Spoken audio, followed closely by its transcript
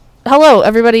hello,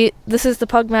 everybody. This is the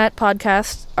PugMat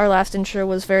podcast. Our last intro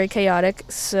was very chaotic,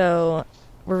 so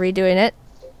we're redoing it.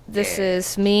 This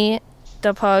is me,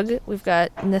 the Pug. We've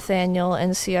got Nathaniel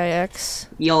and CIX.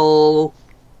 Yo.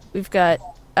 We've got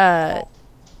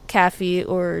Caffey,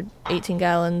 or 18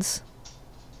 gallons.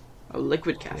 Oh,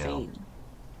 liquid caffeine.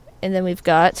 And then we've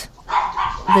got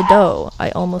the Doe. I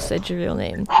almost said your real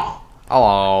name.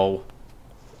 Hello.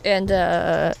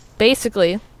 And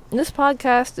basically, this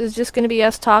podcast is just going to be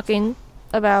us talking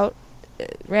about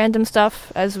random stuff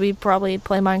as we probably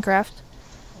play Minecraft.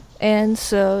 And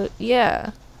so,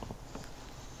 yeah.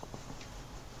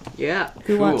 Yeah.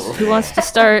 Who cool. wants to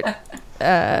start?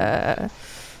 Well,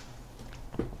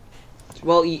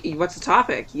 what's the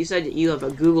topic? You said you have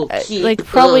a Google Keep. Like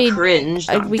probably cringe.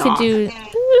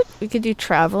 we could do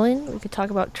traveling. We could talk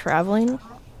about traveling. All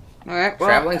right. Well,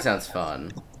 Traveling sounds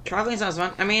fun. Traveling sounds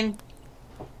fun. I mean,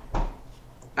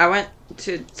 I went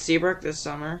to Seabrook this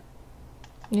summer.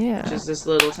 Yeah. Just this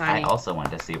little tiny. I also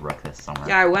went to Seabrook this summer.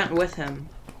 Yeah, I went with him.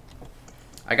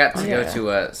 I got to go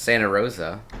to Santa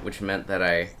Rosa, which meant that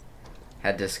I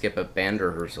had to skip a band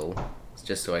rehearsal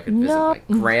just so I could visit my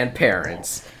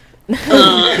grandparents.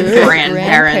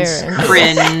 Grandparents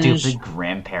cringe. Stupid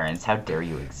grandparents, how dare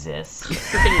you exist?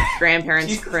 Freaking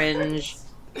grandparents cringe.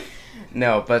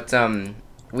 No, but I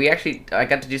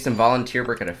got to do some volunteer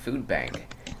work at a food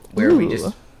bank where we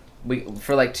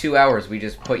for like 2 hours we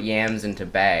just put yams into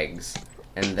bags,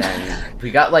 and then we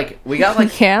got like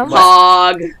yams?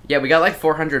 Hog. Yeah, we got like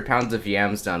 400 pounds of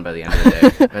yams done by the end of the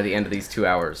day. By the end of these 2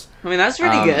 hours. I mean, that's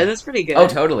pretty good. That's pretty good. Oh,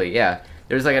 totally. Yeah.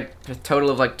 There's like a total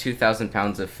of like 2,000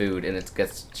 pounds of food, and it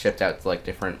gets shipped out to like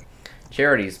different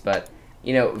charities. But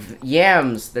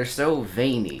yams, they're so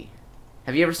veiny.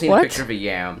 Have you ever seen a picture of a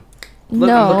yam? Look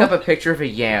up a picture of a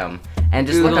yam, and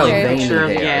just look how veiny they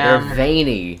are. They're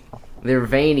veiny. They're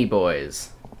veiny boys.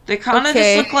 They kind of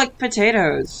just look like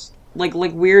potatoes. Like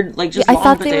weird, like just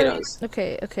long potatoes.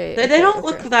 Okay. They don't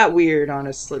look that weird,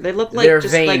 honestly. They look like they're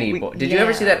just veiny. like Did you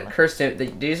ever see that cursed? Did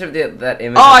you ever see that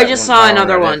image? Oh, I just saw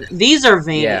another one. These are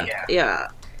veiny.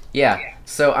 Yeah.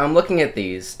 So I'm looking at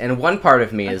these, and one part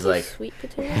of me is like, sweet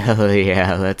potato? hell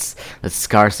yeah, let's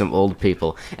scar some old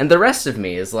people, and the rest of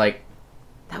me is like,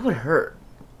 that would hurt.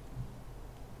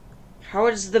 How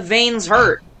does the veins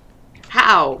hurt?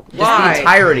 How? Just Why? the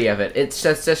entirety of it. It's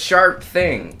just a sharp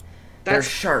thing. They're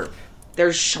sharp.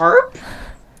 They're sharp?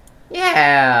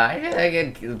 Yeah, I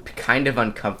get kind of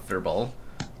uncomfortable.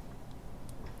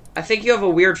 I think you have a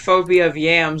weird phobia of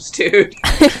yams, dude.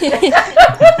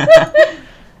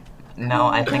 No,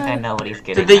 I think I know what he's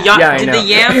getting Did the at.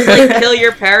 yams like kill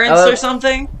your parents or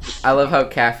something? I love how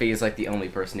Caffey is like the only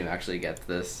person who actually gets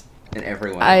this, and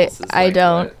everyone else is like, I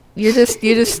don't. What? You're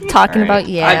just talking about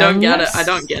yams. I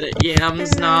don't get it.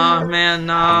 Yams, nah, man,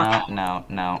 nah. No.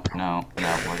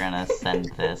 We're gonna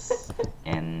send this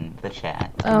in the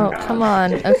chat. Oh, come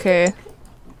on. Okay.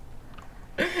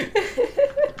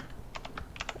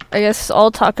 I guess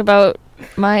I'll talk about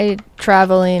my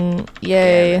traveling.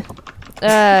 Yay.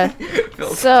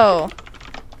 So,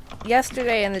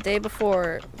 yesterday and the day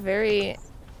before, very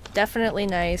definitely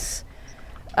nice.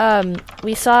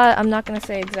 We saw, I'm not going to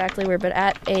say exactly where, but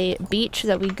at a beach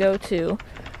that we go to,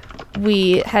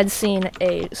 we had seen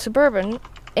a Suburban,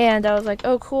 and I was like,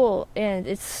 oh, cool, and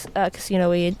it's, because,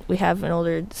 we have an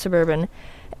older Suburban,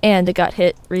 and it got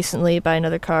hit recently by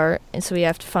another car, and so we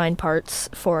have to find parts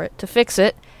for it to fix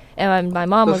it, and my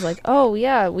mom was like, oh,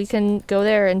 yeah, we can go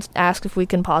there and ask if we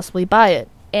can possibly buy it,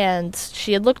 and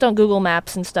she had looked on Google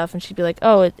Maps and stuff, and she'd be like,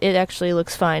 oh, it actually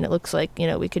looks fine, it looks like,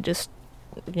 we could just,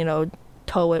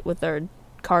 tow it with our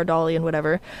car dolly and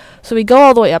whatever. So we go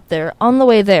all the way up there. On the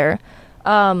way there,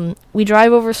 we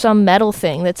drive over some metal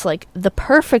thing that's like the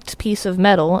perfect piece of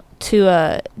metal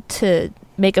to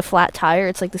make a flat tire.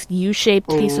 It's like this U-shaped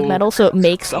piece of metal, so it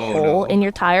makes a hole in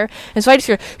your tire. And so I just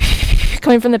hear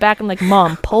coming from the back. I'm like,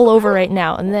 Mom, pull over right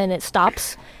now. And then it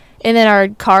stops. And then our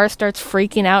car starts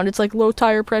freaking out, and it's like low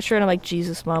tire pressure. And I'm like,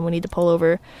 Jesus, Mom, we need to pull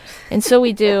over. And so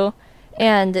we do.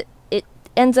 And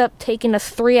ends up taking us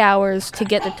 3 hours to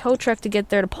get the tow truck to get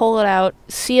there, to pull it out,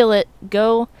 seal it,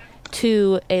 go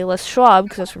to a Les Schwab,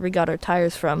 because that's where we got our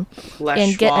tires from,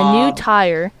 get a new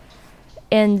tire.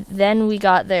 And then we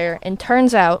got there, and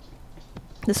turns out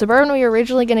the Suburban we were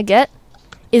originally going to get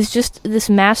is just this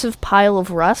massive pile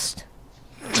of rust.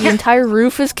 The entire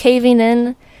roof is caving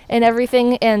in and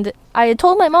everything, and I had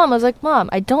told my mom, I was like, Mom,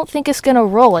 I don't think it's going to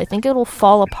roll. I think it'll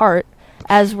fall apart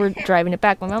as we're driving it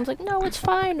back. My mom's like, no, it's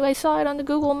fine. I saw it on the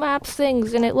Google Maps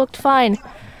things, and it looked fine.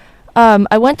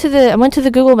 I went to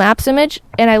the Google Maps image,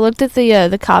 and I looked at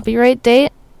the copyright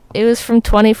date. It was from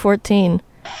 2014.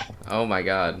 Oh my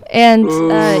god. And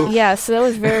Oof. yeah, so that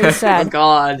was very Oh sad.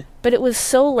 God. But it was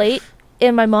so late,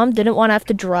 and my mom didn't want to have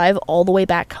to drive all the way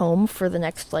back home for the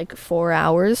next like 4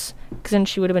 hours, because then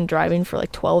she would have been driving for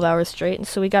like 12 hours straight. And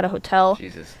so we got a hotel.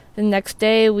 Jesus. The next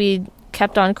day, we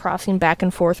kept on crossing back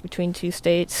and forth between 2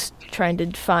 states, trying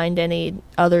to find any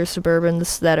other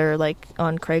Suburbans that are like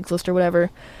on Craigslist or whatever.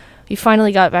 We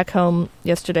finally got back home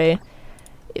yesterday.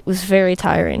 It was very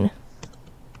tiring.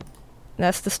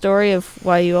 That's the story of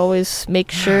why you always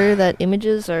make sure that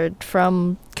images are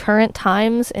from current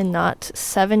times and not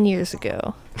 7 years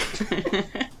ago.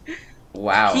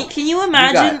 Wow. Can you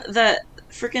imagine that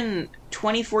freaking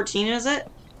 2014 is it?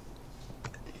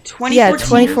 2014? Yeah,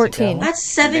 2014. That's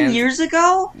 7 Man. years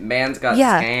ago? Man's got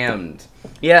Yeah. scammed.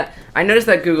 Yeah, I noticed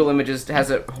that Google Images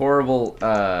has a horrible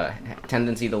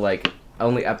tendency to like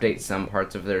only update some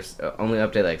parts of their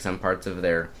some parts of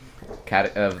their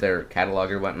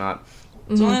catalog or whatnot.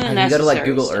 It's only the If you go to like necessary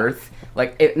Google stuff. Earth,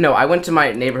 I went to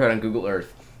my neighborhood on Google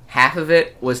Earth. Half of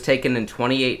it was taken in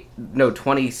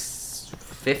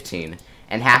 2015,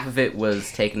 and half of it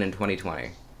was taken in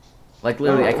 2020. Like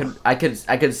literally, I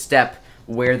could step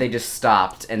where they just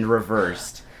stopped and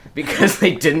reversed because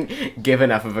they didn't give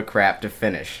enough of a crap to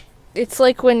finish. It's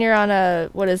like when you're on the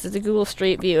Google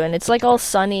Street View, and it's like all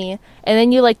sunny, and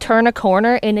then you like turn a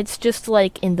corner, and it's just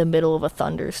like in the middle of a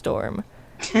thunderstorm.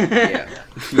 Yeah.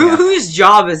 Whose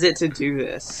job is it to do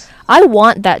this? I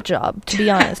want that job, to be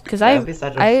honest, because That would be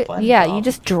such a fun you job.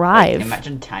 just drive. Like,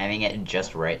 imagine timing it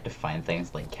just right to find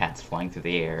things like cats flying through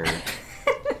the air.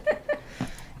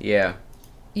 Yeah.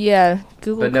 Yeah,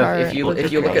 Google But no, car. if you look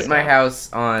at my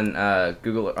house on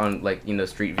Google on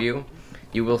Street View,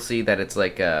 you will see that it's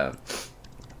like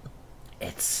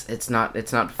it's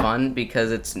not fun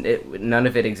because none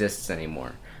of it exists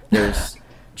anymore. There's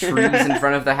trees in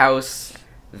front of the house.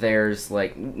 There's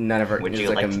like none of our. Would there's, you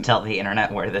like a- to tell the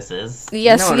internet where this is?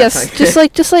 Yes, No, yes. not- Just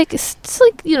like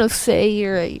say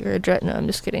your address. No, I'm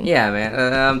just kidding. Yeah,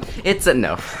 man. It's a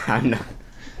no.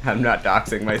 I'm not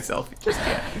doxing myself just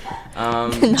yet.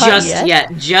 Not Just yet?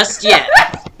 yet. Just yet.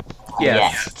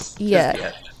 Yes.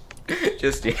 Yeah.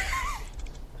 Just yet.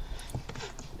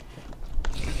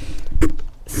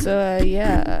 So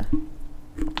yeah.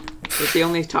 It's the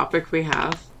only topic we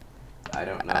have. I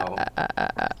don't know.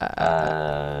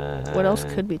 What else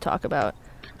could we talk about?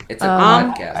 It's a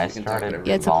Um, podcast. I We can talk started whatever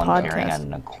Yeah, it's a volunteering podcast. at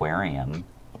an aquarium.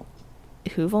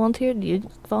 Who volunteered? You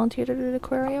volunteered at an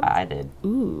aquarium? I did.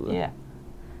 Ooh. Yeah.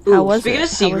 How Ooh, was speaking it? of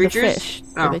sea How were the creatures, fish?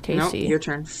 Were they nope, tasty? your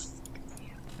turn.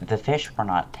 The fish were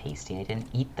not tasty. I didn't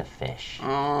eat the fish.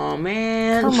 Oh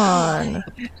man. Come on.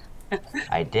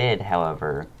 I did,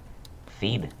 however,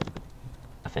 feed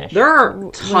a fish. There are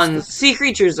What's tons. Sea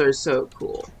creatures are so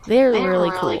cool. They're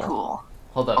really cool.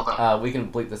 Hold up. We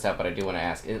can bleep this out, but I do want to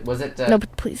ask. Was it? No,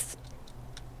 but please.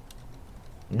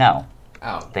 No,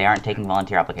 Oh. they aren't taking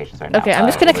volunteer applications right now. Okay, I'm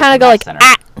just It gonna was kind in of go that like center.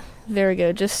 There we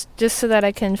go. Just so that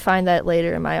I can find that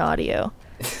later in my audio.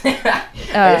 I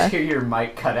just hear your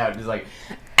mic cut out. Just like.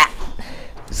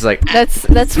 It's like. That's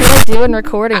what I do in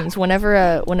recordings.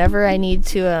 Whenever I need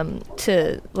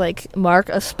to like mark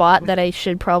a spot that I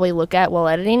should probably look at while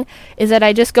editing, is that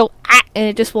I just go and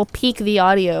it just will peak the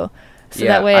audio, so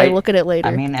Yeah, that way I I- look at it later.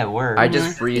 I mean, it worked. I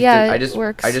just breathed. Yeah, I it just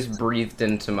works. I just breathed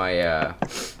into my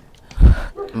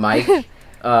mic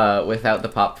without the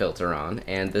pop filter on,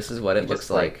 and this is what it looks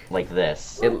Just like. like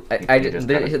this.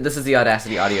 This is the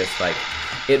Audacity audio spike.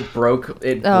 It broke.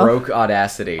 It Oh. broke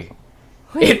Audacity.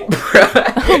 Wait.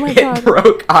 Oh my It God.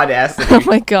 broke Audacity. Oh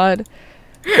my god.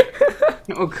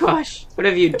 Oh gosh, what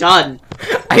have you done?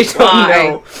 I don't Why?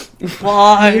 know.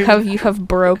 Why? You have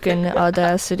broken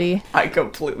Audacity. I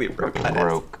completely broke Audacity.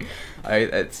 Broke.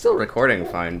 It's still recording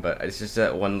fine, but it's just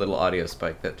that one little audio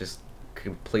spike that just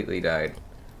completely died.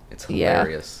 It's Yeah.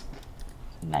 hilarious.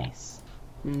 Nice.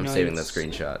 I'm saving that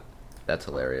screenshot. That's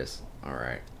hilarious. All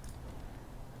right.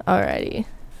 Alrighty.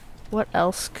 What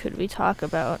else could we talk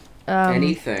about?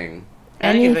 Anything.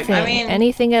 Anything. I mean-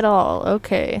 anything at all.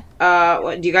 Okay.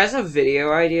 What, do you guys have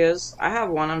video ideas? I have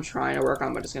one I'm trying to work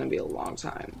on, but it's gonna be a long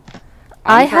time.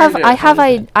 I trying to do it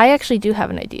Wednesday. I actually do have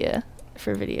an idea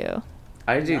for video.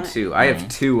 I do too. I have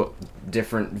 2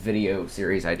 different video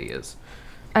series ideas.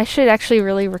 I should actually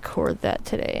really record that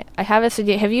today. I have this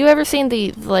idea. Have you ever seen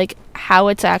the like how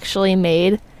it's actually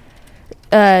made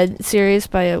series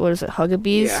by what is it,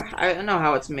 Hugabees? Yeah, I know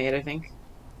how it's made. I think.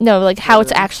 No, like how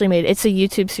it's actually made. It's a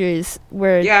YouTube series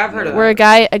where Yeah, I've heard of where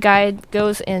that. a guy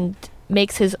goes and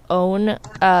makes his own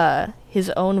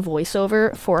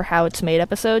voiceover for how it's made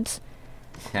episodes.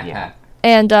 Yeah.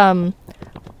 And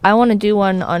I want to do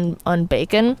one on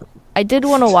bacon. I did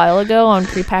one a while ago on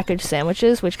prepackaged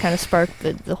sandwiches, which kind of sparked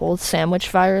the whole sandwich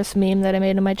virus meme that I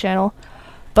made on my channel.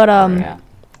 But Yeah.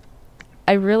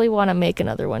 I really want to make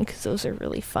another one because those are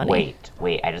really funny.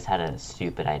 Wait, I just had a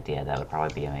stupid idea that would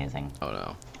probably be amazing. Oh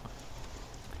no.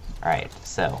 Alright,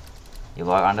 so you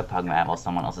log on to PugMat while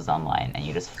someone else is online, and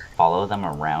you just follow them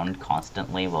around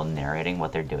constantly while narrating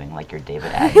what they're doing, like you're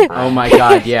David Attenborough. Oh my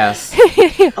god, yes.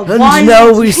 And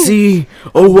now we see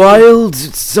a wild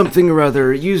something or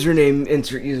other, username,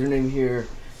 insert username here,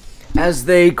 as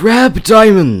they grab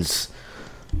diamonds.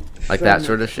 Like that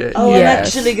sort of shit. Oh, Yes. I'm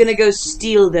actually gonna go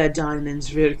steal their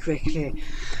diamonds real quickly.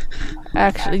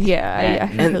 Actually, yeah,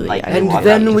 And, I really, like, I you and log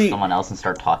then out to we- someone else and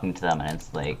start talking to them, and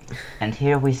it's like, and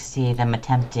here we see them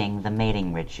attempting the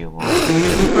mating ritual.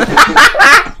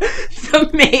 The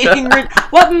mating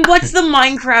what's the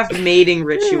Minecraft mating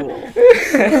ritual?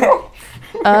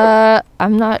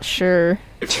 I'm not sure.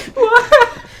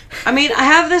 I mean, I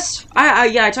have this.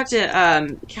 I talked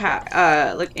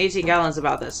to like 18 gallons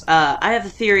about this. I have a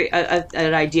theory,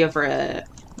 an idea for a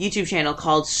YouTube channel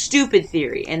called Stupid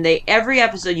Theory, and every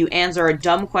episode you answer a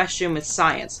dumb question with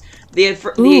science. The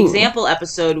Ooh. example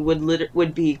episode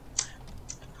would be,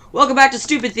 welcome back to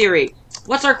Stupid Theory.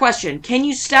 What's our question? Can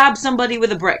you stab somebody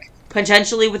with a brick?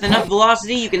 Potentially with enough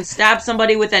velocity, you can stab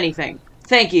somebody with anything.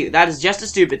 Thank you. That is just a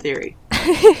stupid theory.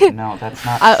 No, that's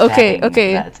not Okay, stabbing,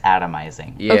 okay. That's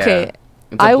atomizing. Yeah. Okay,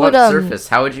 It's a I blunt would, surface.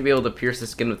 How would you be able to pierce the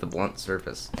skin with a blunt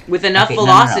surface? With enough Okay, no.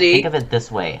 velocity. Think of it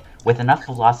this way. With enough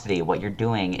velocity, what you're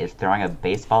doing is throwing a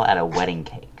baseball at a wedding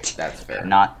cake, That's fair.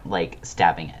 not, like,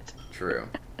 stabbing it. True.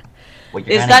 What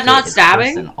you're Is gonna that get not is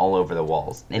stabbing? person all over the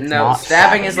walls. It's No, not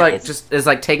stabbing is like it's- is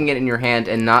like taking it in your hand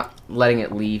and not letting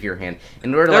it leave your hand.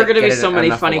 In order to There are like, going to get be it so at many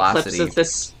enough funny velocity, clips of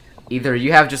this. either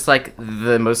you have just like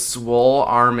the most swole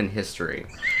arm in history,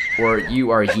 or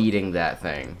you are yeeting that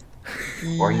thing.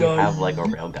 or you have, like, a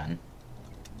railgun.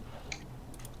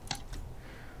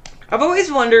 I've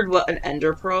always wondered what an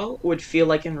ender pearl would feel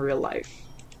like in real life.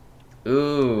 Ooh.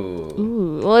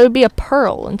 ooh, well, it would be a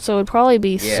pearl, and so it'd probably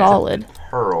be Yeah. solid.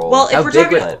 Pearl. Well, if How we're big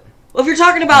talking, would- well, if you're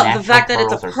talking about the Natural fact that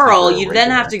it's a pearls are pearl, super you then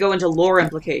have regular. to go into lore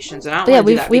implications, and I don't But yeah, want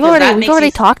to do that we've because that already makes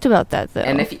you- talked about that though.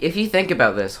 And if you think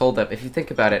about this, hold up. If you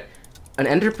think about it, an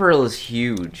ender pearl is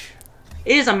huge.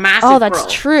 It is a massive oh, that's pearl.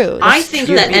 true. I That's think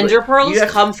true. that You'd be ender like- pearls you'd have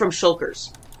to- come from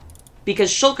shulkers.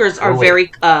 Because shulkers are Oh, wait.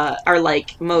 very are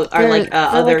like They're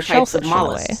other like types of shellfish in a way.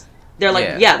 mollusks. They're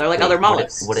like Yeah. they're like Wait, other would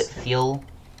mollusks. Would it feel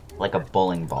like a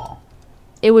bowling ball?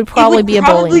 It would It probably would be a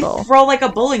probably bowling ball, throw like a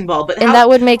bowling ball, but and how, that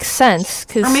would make sense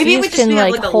because Or maybe it would thieves just can be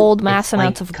like like a- hold mass It's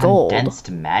amounts like of gold.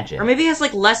 condensed magic. or maybe it has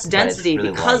like less But it's density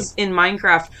really because in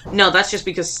Minecraft. No, that's just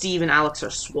because Steve and Alex are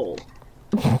swole.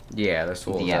 Yeah, they're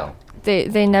swole as Yeah. hell.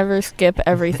 They never skip They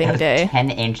everything have day.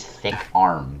 10-inch thick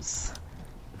arms.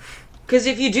 Because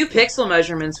if you do pixel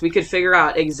measurements, we could figure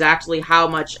out exactly how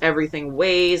much everything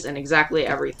weighs and exactly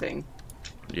everything.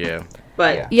 Yeah.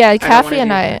 But Yeah. Yeah, don't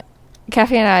wanna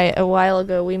Kathy and I a while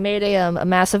ago we made a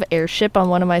massive airship on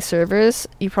one of my servers.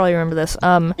 You probably remember this. yeah,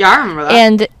 I remember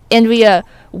that. And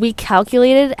we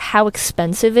calculated how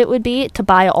expensive it would be to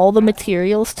buy all the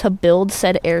materials to build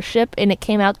said airship, and it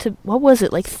came out to what was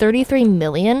it, like 33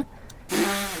 million?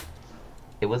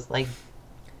 It was like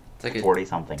It's like a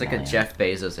 40-something it's like million. a Jeff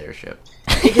Bezos airship.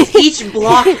 Because each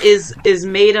block is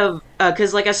made of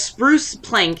because like a spruce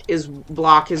plank is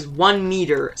 1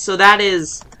 meter, so that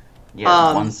is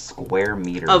Yeah, 1 square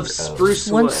meter of spruce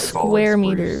One wood. solid square spruce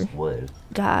meter. wood.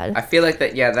 God. I feel like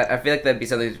that. Yeah, I feel like that'd be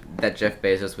something that Jeff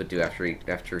Bezos would do after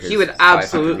his He would $500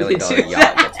 absolutely million do yacht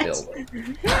that. gets built.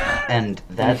 And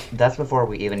that's before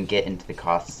we even get into the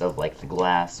costs of like the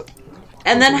glass.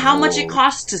 And then how much Whoa. it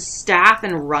costs to staff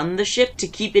and run the ship to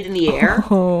keep it in the air.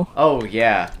 Oh. Oh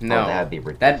yeah, no, that'd be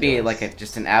ridiculous. That'd be like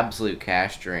just an absolute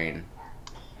cash drain.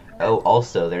 Oh,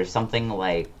 also, there's something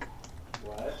like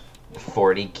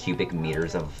 40 cubic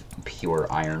meters of pure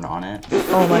iron on it.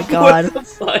 Oh my God. What the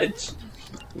fudge?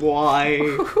 Why?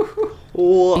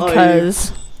 Why?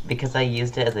 Because I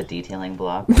used it as a detailing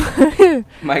block.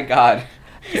 My God.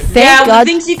 thank yeah, God. the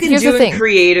things you can here's do the in thing.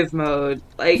 creative mode,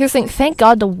 like Here's the thing. Thank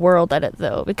God the world edit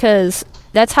though, because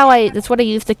that's what I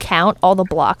use to count all the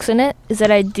blocks in it. Is that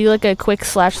I do like a quick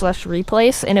 /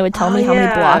 replace, and it would tell me how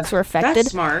many blocks were affected.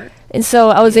 That's smart. And so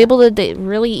I was able to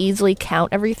really easily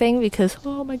count everything because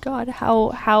oh my God,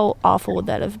 how awful would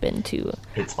that have been to?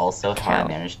 It's also how I Count.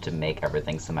 managed to make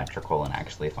everything symmetrical and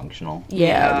actually functional. Yeah,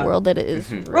 Yeah. world edit is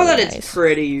really Well, that nice. it's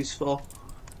pretty useful.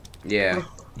 Yeah,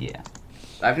 Yeah.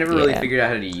 I've never really Yeah. figured out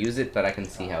how to use it, but I can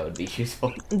see how it would be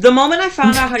useful. The moment I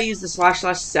found out how to use the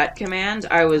 / set command,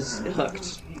 I was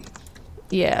hooked.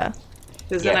 Yeah.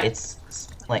 'Cause Yeah, then it's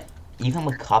like even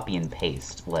with copy and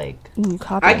paste, like... Ooh,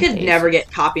 copy I and could paste. never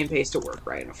get copy and paste to work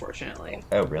right, unfortunately.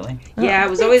 Oh, really? Yeah, it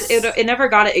was always it never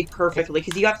got it perfectly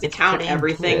because you have to It's count pretty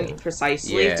everything intuitive.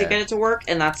 precisely Yeah. to get it to work,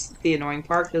 and that's the annoying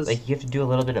part. Because Like, you have to do a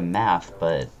little bit of math,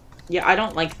 but yeah, I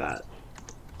don't like that.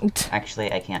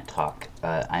 actually, I can't talk.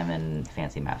 I'm in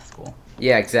fancy math school.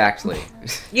 Yeah, exactly.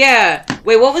 Yeah.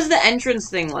 Wait, what was the entrance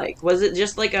thing like? Was it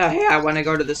just like a hey, I want to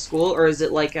go to this school, or is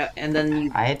it like a and then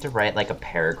you I had to write, like, a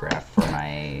paragraph for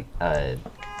my,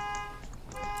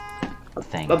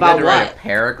 thing. About You had to write what? a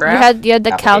paragraph? You had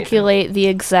to Application. calculate the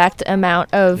exact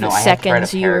amount of No, I had to write a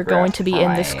seconds you were going paragraph to be for in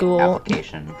my the school.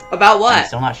 application. about I'm what?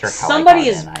 still not sure how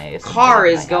Somebody's I got in. I assumed car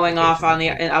that was is my going off on the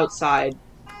application. outside.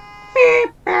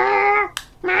 I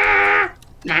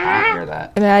don't hear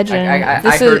that. Imagine I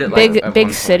this heard is it, like, big at one big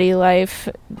point. city life,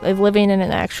 like living in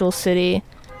an actual city.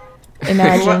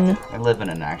 Imagine I live in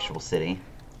an actual city.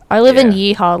 I live in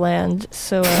Yeah. Yeehaw land,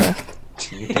 so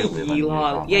You do live in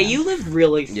Yeehaw. Yeehaw, Yeah, man. you live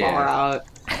really far Yeah. out.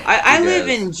 I He live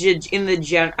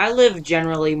does. I live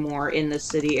generally more in the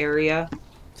city area.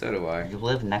 So do I. You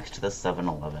live next to the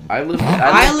 7-Eleven. I live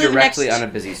I live directly next- on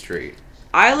a busy street.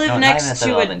 I live No, not even next a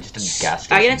to 7-Eleven, just a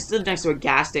gas I station. live next to a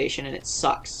gas station, and it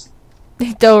sucks.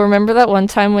 Doe, remember that one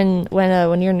time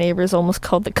when your neighbors almost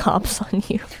called the cops on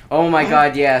you? Oh my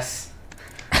god, yes.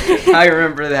 I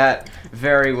remember that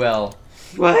very well.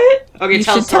 What? Okay, You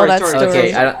tell should tell that story.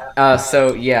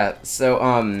 Okay,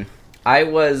 so I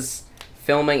was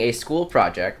filming a school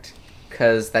project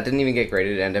because that didn't even get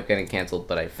graded. It ended up getting canceled,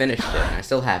 but I finished it and I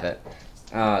still have it.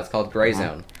 It's called Gray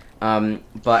Zone.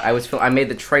 But I made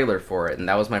the trailer for it, and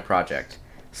that was my project.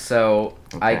 So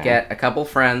I Okay. get a couple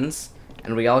friends,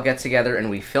 and we all get together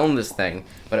and we film this thing.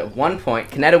 But at one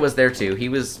point, Kaneda was there too. He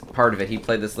was part of it. He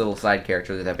played this little side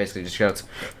character that basically just shouts,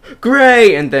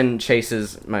 "Gray!" and then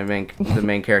chases the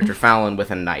main character Fallon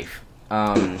with a knife.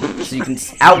 So you can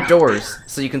outdoors,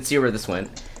 so you can see where this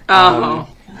went.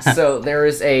 So there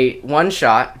is a one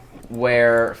shot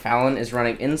where Fallon is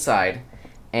running inside,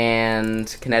 and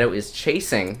Kaneda is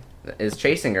chasing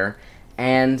her,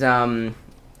 and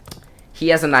he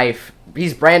has a knife.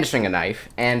 He's brandishing a knife,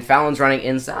 and Fallon's running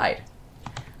inside,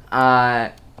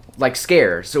 like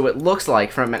scared. So it looks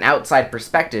like from an outside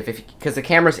perspective, because the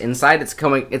camera's inside,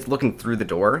 it's looking through the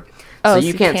door, Oh, so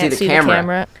you can't see the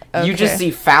camera. You just Okay.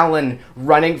 see Fallon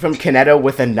running from Kaneda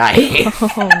with a knife.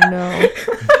 Oh no.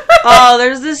 Oh,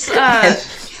 there's this.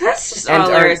 That's just and our-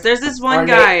 hilarious. There's this one our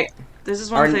na- guy. There's this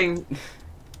one our- thing.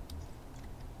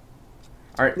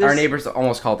 Our This- neighbors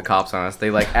almost called the cops on us. They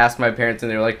asked my parents,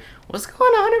 and they were like, "What's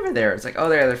going on over there?" It's like, "Oh,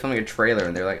 they're filming a trailer,"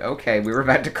 and they're like, "Okay, we were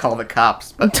about to call the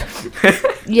cops." But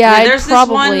Yeah, I'd there's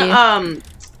probably. this one.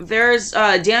 There's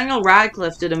Daniel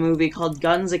Radcliffe did a movie called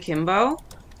Guns Akimbo,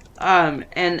 and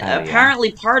yeah.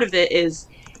 apparently part of it is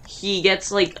he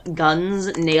gets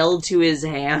guns nailed to his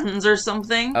hands or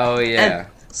something. oh yeah,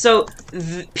 So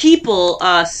people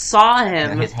saw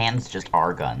him. His hands just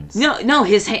are guns. No,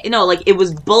 it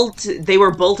was they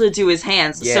were bolted to his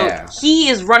hands. Yeah. So he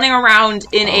is running around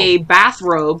in a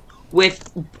bathrobe with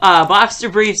boxer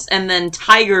briefs and then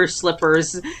tiger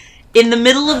slippers in the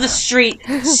middle of the street,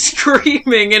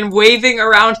 screaming and waving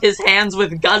around his hands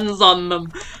with guns on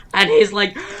them. And he's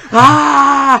like,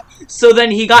 ah! So then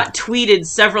he got tweeted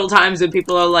several times, and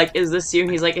people are like, is this you?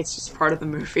 And he's like, it's just part of the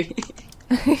movie.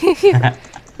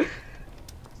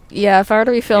 Yeah, if I were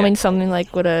to be filming something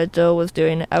like what Doe was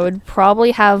doing, I would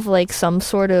probably have some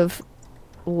sort of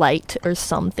light or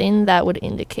something that would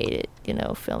indicate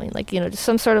it, filming. Just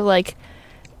some sort of one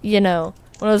of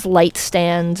those light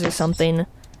stands or something.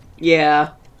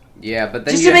 Yeah. yeah. But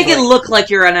then Just you to make have, it look like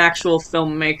you're an actual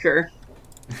filmmaker.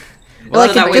 Or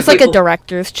So that way just a people-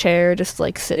 director's chair, just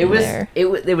sitting It was there.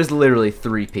 it was literally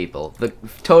 3 people. The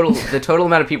total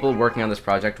amount of people working on this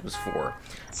project was 4.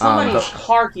 Somebody's but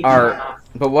car keeps going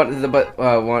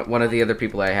off. one of the other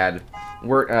people I had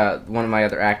one of my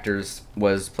other actors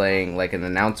was playing an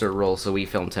announcer role, so we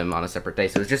filmed him on a separate day.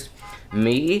 So it was just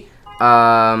me,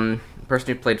 the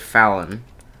person who played Fallon,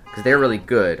 because they were really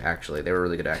good, actually. They were a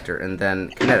really good actor, and then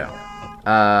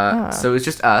Kaneda. So it was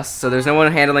just us. So there's no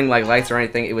one handling lights or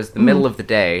anything. It was the middle of the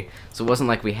day, so it wasn't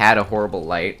like we had a horrible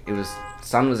light.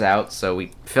 Sun was out, so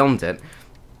we filmed it.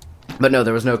 But no,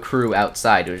 there was no crew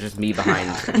outside. It was just me behind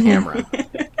the camera.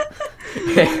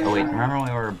 Oh wait, remember when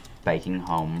we were biking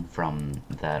home from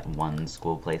that one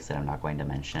school place that I'm not going to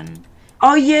mention?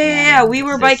 Oh yeah, And we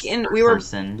were this biking. We were.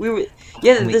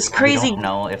 Yeah, We this crazy. don't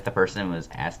know if the person was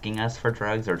asking us for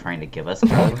drugs or trying to give us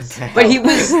drugs. But he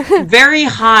was very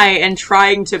high and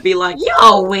trying to be like,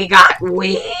 "Yo, we got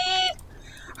weed,"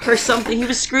 or something. He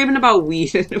was screaming about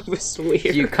weed, and it was weird.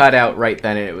 You cut out right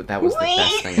then, and that was the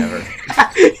best thing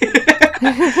ever.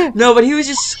 No, but he was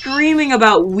just screaming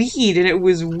about weed, and it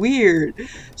was weird.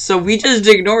 So we just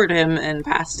ignored him and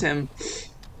passed him.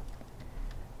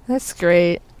 That's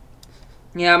great.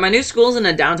 Yeah, my new school's in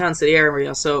a downtown city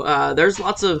area, so there's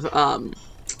lots of there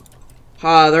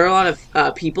are a lot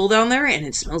of people down there, and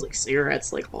it smells like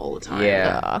cigarettes like all the time.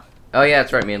 Yeah. Oh yeah,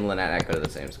 that's right. Me and Lynette go to the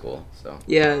same school, so.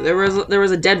 Yeah, there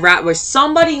was a dead rat where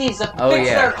somebody needs to fix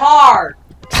yeah. their car.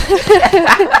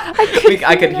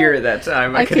 I could hear it that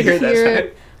time. I could hear it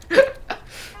that time.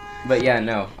 But yeah,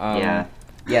 no. Yeah.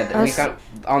 Yeah, we got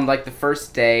on like the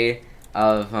first day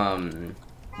of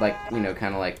like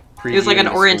kind of like previewing It was like an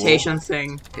the orientation school.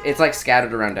 thing. It's like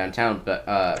scattered around downtown, but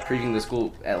previewing the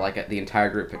school at the entire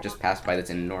group had just passed by this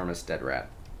enormous dead rat.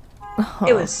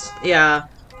 It was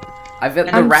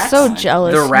I'm rats, so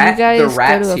jealous. The rat, you guys the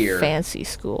rats go to a here. fancy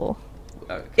school.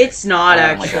 Okay. It's not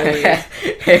Oh my actually.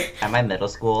 At my middle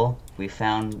school, we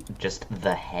found just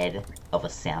the head of a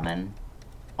salmon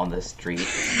on the street.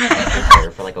 And it was there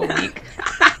for like a week.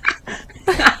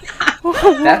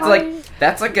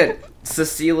 That's like a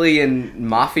Sicilian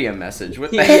mafia message.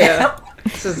 What the Yeah. hell?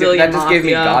 Sicilian that just gave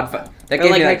me mafia. That Or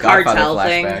gave like me the like Godfather cartel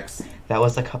thing. flashbacks. That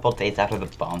was a couple days after the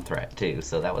bomb threat too,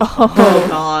 so that was Oh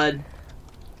god.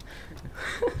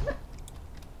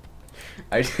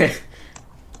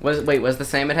 Was the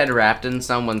salmon head wrapped in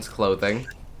someone's clothing?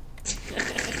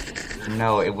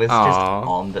 No, it was just Aw.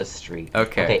 on the street.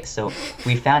 Okay. Okay, so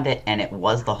we found it, and it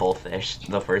was the whole fish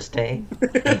the first day,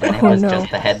 and then it was no. just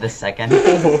the head the second.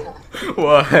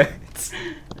 What?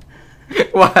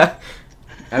 What?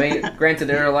 I mean, granted,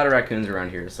 there are a lot of raccoons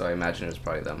around here, so I imagine it's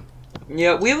probably them.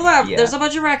 Yeah, Yeah. there's a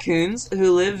bunch of raccoons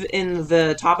who live in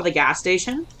the top of the gas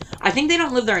station. I think they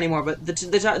don't live there anymore, but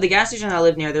the gas station I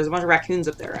live near, there's a bunch of raccoons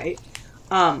up there, right?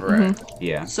 Right.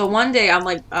 Yeah. So one day I'm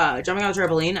like jumping on a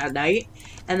trampoline at night,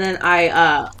 and then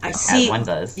I see As one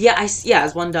does. Yeah,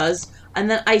 as one does. And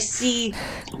then I see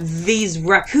these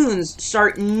raccoons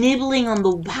start nibbling on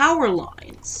the power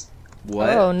lines What?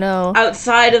 Oh no.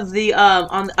 outside of the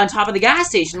on top of the gas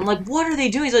station. I'm like, what are they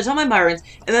doing? So I tell my parents,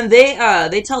 and then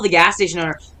they tell the gas station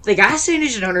owner. The gas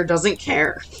station owner doesn't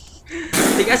care.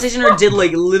 The gas station owner did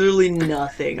like literally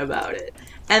nothing about it.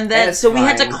 And then That's so we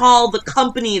had to fine. call the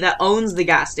company that owns the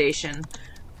gas station,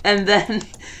 and then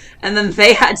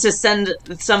they had to send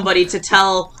somebody to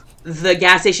tell the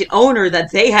gas station owner that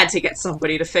they had to get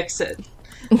somebody to fix it.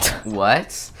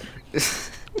 What?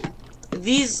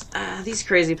 These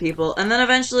crazy people, and then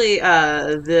eventually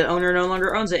the owner no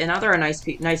longer owns it, and now there are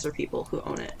nicer people who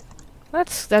own it.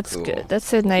 That's Cool. good.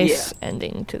 That's a nice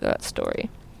ending to that story.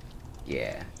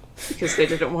 Yeah. Because they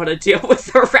didn't want to deal with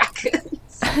the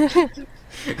raccoons.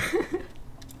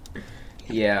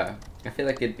 Yeah. I feel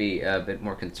like it'd be a bit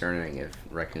more concerning if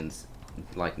raccoons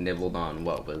like nibbled on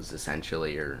what was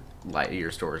essentially your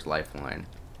store's lifeline.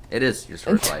 It is your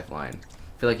store's lifeline.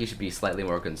 I feel like you should be slightly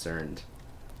more concerned.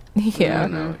 I Yeah.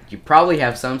 don't know. You probably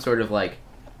have some sort of like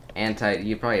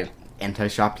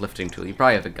anti-shoplifting tool. You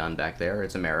probably have a gun back there.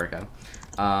 It's America.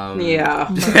 Yeah,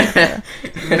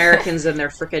 Americans and their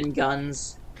frickin'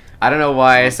 guns. I don't know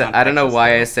why I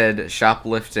said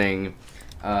shoplifting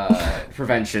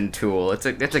prevention tool. It's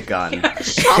a gun.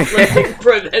 Shoplifting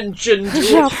prevention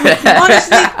tool.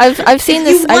 Honestly, I've seen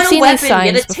if this. you want I've seen a these weapon,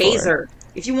 signs get a before. taser.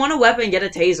 If you want a weapon, get a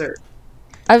taser.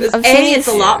 I've Because seen A, it's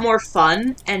these. a lot more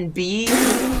fun, and B,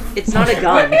 it's not a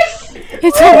gun.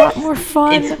 It's a lot more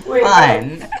fun. It's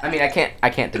fun. I mean, I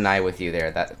can't deny with you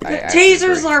there that I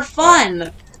Tasers agree. are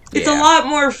fun. It's a Yeah. lot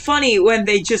more funny when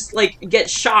they just like get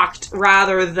shocked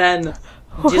rather than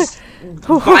just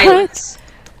violence.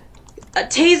 A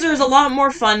taser is a lot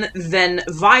more fun than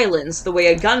violence, the way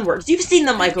a gun works. You've seen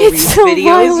the Michael It's Reeves so videos. You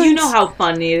violent. know how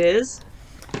funny it is.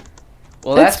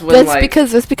 Well, that's when like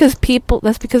because those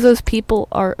people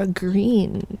are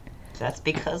green. That's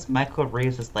because Michael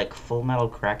Reeves is like Full Metal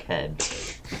Crackhead.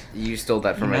 you stole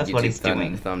that from He my knows what YouTube he's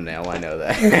doing. thumbnail. I know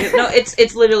that. No,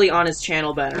 it's literally on his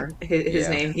channel banner. His Yeah.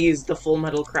 name. He's the Full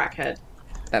Metal Crackhead.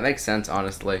 That makes sense,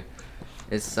 honestly.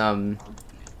 It's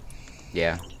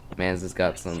yeah, man's has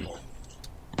got some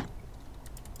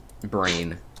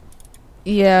brain.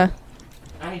 Yeah.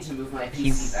 I need to move my PC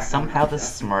He's back somehow on the my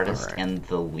desk. smartest Alright. and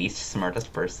the least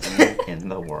smartest person in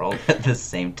the world at the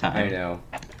same time. I know.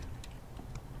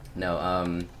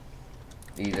 No,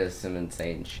 he does some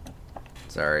insane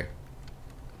Sorry.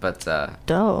 But,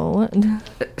 Don't.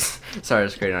 sorry, I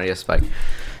was creating an audio spike.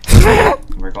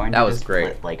 We're going That to was just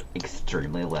great. put like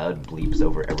extremely loud bleeps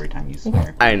over every time you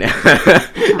swear. I know.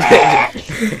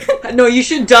 No, you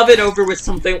should dub it over with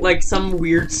something like some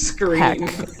weird scream. Heck.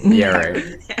 Yeah,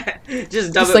 right.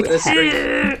 Just dub Just it like, with a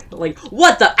scream. Like,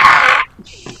 what the?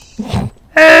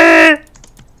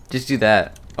 Just do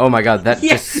that. Oh my god, that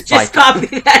Yeah, just just spiked.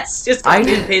 copy that. Just I copy and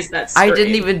didn't- paste that. I Straight.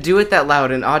 didn't even do it that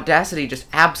loud, and Audacity just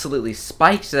absolutely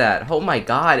spiked that. Oh my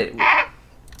god,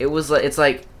 it was like it's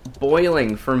like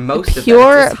boiling for most of it.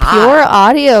 Pure It's just hot. pure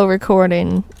audio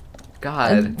recording.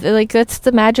 God, Like that's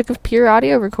the magic of pure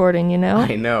audio recording, you know?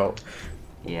 I know.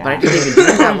 Yeah. But I didn't even do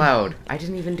it that loud. I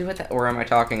didn't even do it that. Or am I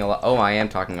talking a lot? Oh, I am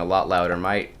talking a lot louder.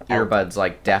 My earbuds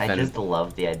like I deafen. just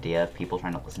love the idea of people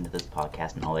trying to listen to this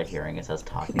podcast and all they're hearing is us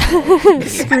talking,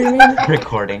 Screaming.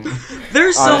 recording.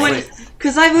 There's so Honestly. many.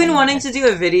 Because I've been wanting to do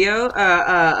a video,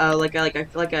 like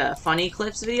a funny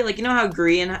clips video. Like, you know how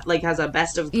Green like has a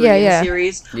best of Green Yeah.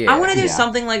 series. Yeah. I want to do Yeah.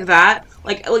 something like that.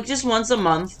 Like just once a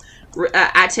month.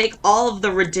 I take all of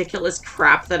the ridiculous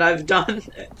crap that I've done,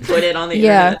 put it on the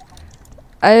Yeah. internet.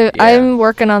 I'm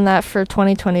working on that for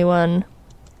 2021.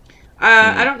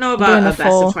 I don't know about Doing a a best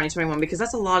full- of 2021 because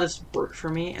that's a lot of work for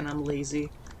me, and I'm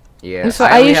lazy. Yeah. So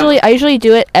I only have- I usually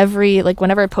do it every like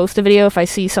whenever I post a video. If I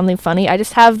see something funny, I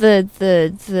just have the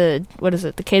what is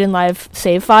it, the Caden Live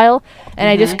save file, and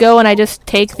I just go and I just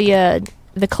take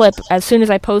the clip as soon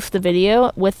as I post the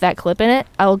video with that clip in it.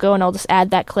 I'll go and I'll just add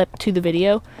that clip to the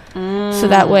video, so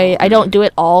that way I don't do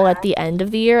it all at the end of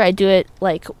the year. I do it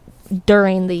like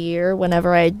during the year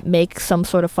whenever I make some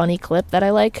sort of funny clip that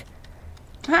I like.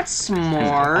 That's I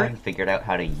smart. haven't figured out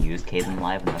how to use Caden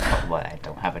Live, and that's why I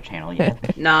don't have a channel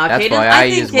yet. Nah, That's Caden. why I I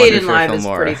think use Caden Wondershare Live is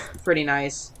Filmora. pretty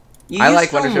nice. You I use like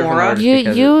Wondershare Filmora? Filmora. You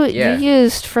because you yeah. you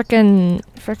used frickin'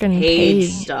 Page page.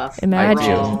 stuff.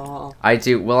 Imagine. Oh. I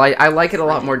do. Well, I like it a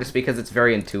lot more just because it's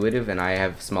very intuitive and I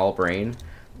have small brain.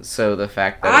 So the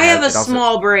fact that I it has, have a it also-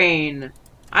 small brain.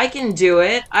 I can do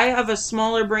it. I have a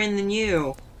smaller brain than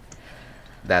you.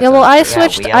 That's Yeah, well, I unfair.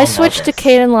 switched. we all I know switched to this.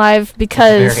 Caden Live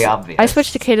because very obvious. I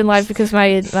switched to Caden Live because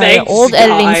my Thanks, old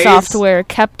editing guys. software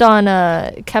kept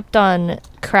on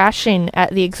crashing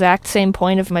at the exact same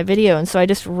point of my video, and so I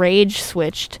just rage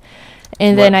switched,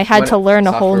 and then What- I had what to learn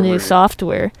a whole software new were-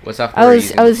 software. What software are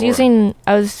you using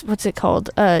before? what's it called?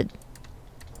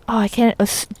 I can't.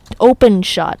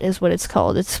 OpenShot is what it's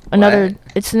called. It's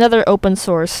another open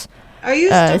source I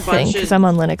used a thing bunch because of I'm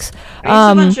on Linux.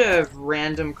 I used a bunch of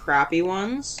random crappy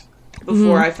ones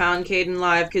before Mhm. I found Caden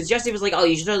Live because Jesse was like, "Oh,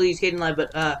 you should totally use Caden Live."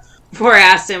 But before I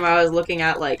asked him, I was looking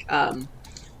at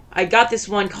I got this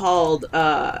one called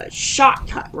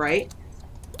Shotcut, right?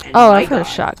 And Oh, my I've heard of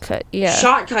God, Shotcut. Yeah.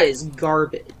 Shotcut is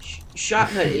garbage.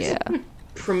 Shotcut is Yeah.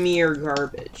 premier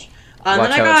garbage. And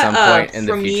Watch then I out got at some point in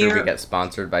the future Premiere. we get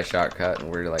sponsored by Shotcut and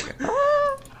we're like,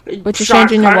 What you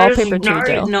changing your Shotcut is wallpaper to,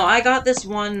 gnarly. Joe? No, I got this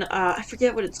one. I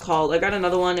forget what it's called. I got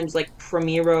another one. It was like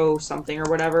Premiero something or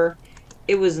whatever.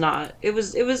 It was not. It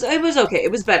was okay.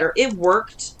 It was better. It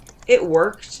worked.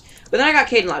 But then I got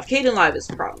Caden Live. Caden Live is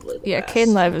probably the Yeah, best.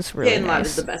 Caden Live is really Caden Live nice.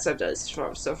 is the best I've done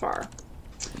so far.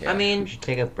 Yeah. I We mean, should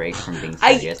take a break from being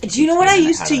I serious. do you know what I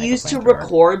used to make a use to flamethrower.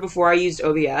 record before I used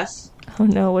OBS? Oh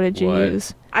no, what did you What?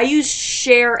 use? I used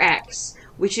ShareX,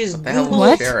 which is What the hell is Google.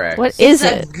 What? ShareX? What is It's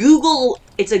it?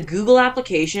 It's a Google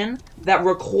application that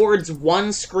records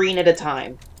one screen at a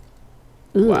time.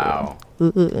 Wow.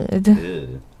 Ooh.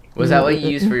 Ew. Was that what you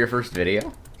used for your first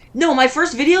video? No, my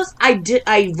first videos,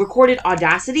 I recorded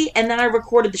Audacity, and then I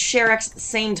recorded the ShareX at the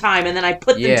same time, and then I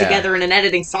put them Yeah. together in an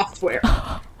editing software.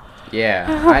 Yeah.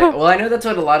 I know that's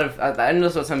what a lot of I know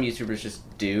that's what some YouTubers just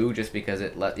do, just because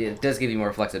it does give you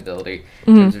more flexibility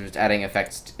in terms of just adding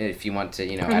effects if you want to,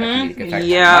 add a comedic effect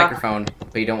Yeah. on the microphone,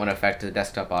 but you don't want to affect the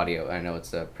desktop audio. I know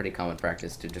it's a pretty common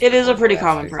practice to just. It is a record pretty Audacity.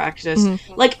 common practice.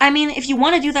 Like, I mean, if you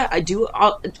want to do that,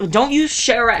 don't use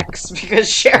ShareX, because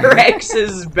ShareX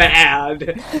is bad.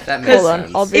 That makes Hold on,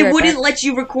 sense. I'll be It right wouldn't back. let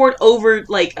you record over,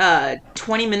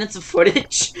 20 minutes of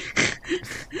footage.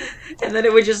 And then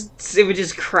it would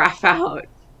just crap out.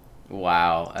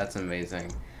 Wow, that's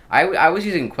amazing. I was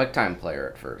using QuickTime Player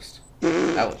at first.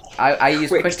 I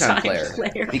used QuickTime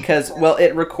Player because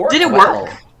it records. Did it well.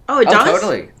 work? Oh, it does?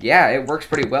 Totally. Yeah, it works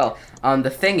pretty well. The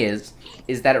thing is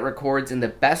that it records in the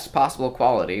best possible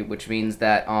quality, which means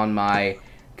that on my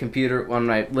computer, on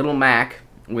my little Mac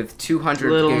with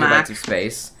 200 Little gigabytes Mac. of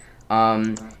space,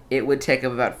 it would take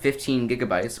up about 15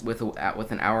 gigabytes with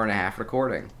an hour and a half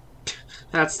recording.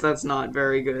 That's not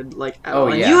very good. At Oh,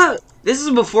 all. And yeah. this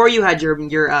is before you had your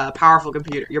powerful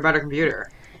computer, your better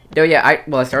computer. Oh yeah,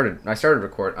 I started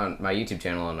record on my YouTube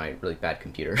channel on my really bad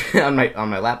computer on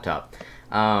my laptop.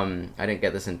 I didn't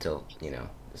get this until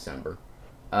December.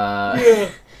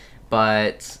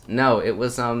 But no, it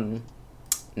was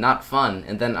not fun.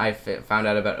 And then I found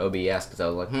out about OBS because I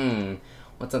was like,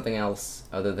 what's something else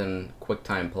other than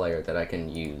QuickTime Player that I can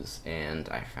use? And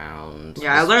I found.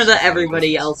 Yeah, I learned that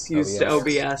everybody else used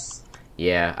OBS.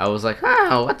 Yeah, I was like,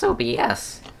 oh, what's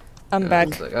OBS? I'm And I back.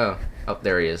 was like, oh, Oh,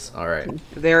 there he is. All right.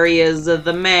 There he is,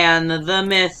 the man, the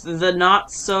myth, the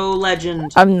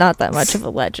not-so-legend. I'm not that much of a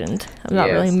legend. I'm not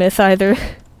really Yes. myth either.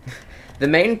 The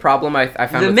main problem I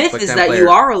found The with myth QuickTime is that Player, you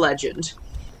are a legend.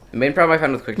 the main problem I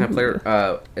found with QuickTime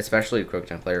Player, especially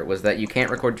QuickTime Player, was that you can't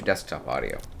record your desktop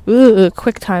audio. Ooh,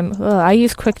 QuickTime. Ugh, I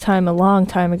used QuickTime a long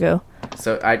time ago.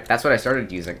 So that's what I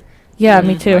started using. Yeah,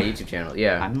 me too. My YouTube channel.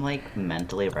 Yeah. I'm like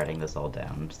mentally writing this all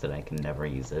down so that I can never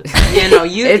use it. Yeah, no,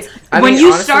 you. I when mean, you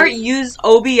honestly- start, use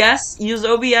OBS,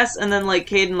 and then like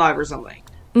Caden Live or something.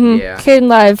 Yeah. Caden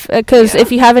Live, because Yeah.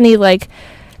 if you have any like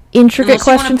intricate Unless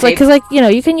you wanna questions, pay- like, because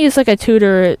like you can use like a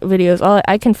tutor videos.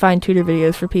 I can find tutor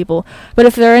videos for people, but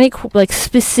if there are any like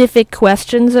specific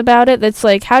questions about it, that's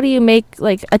like how do you make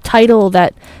like a title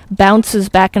that bounces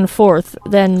back and forth,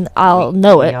 then I'll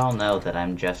know We it. all know that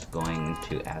I'm just going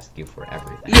to ask you for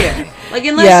everything. Yeah, like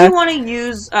unless Yeah. you want to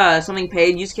use something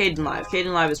paid, use Caden Live.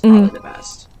 Caden Live is probably the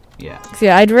best. Yeah. So,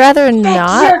 yeah, I'd rather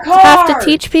not your have to cards!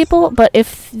 teach people, but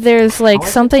if there's like How has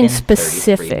it something been 33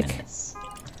 specific, minutes?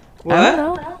 What? I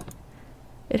don't know.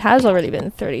 It has already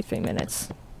been 33 minutes.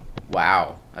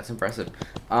 Wow, that's impressive.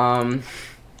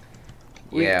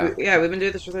 Yeah. We've been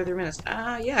doing this for 33 minutes.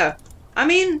 Yeah. I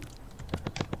mean,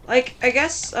 like, I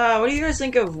guess, what do you guys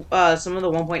think of some of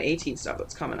the 1.18 stuff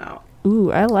that's coming out?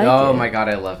 Ooh, I like it. Oh my god,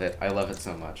 I love it. I love it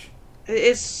so much.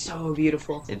 It's so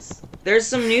beautiful. It's There's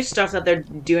some new stuff that they're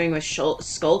doing with Skulk.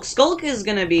 Skulk is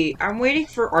gonna be. I'm waiting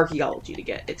for archaeology to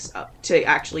get to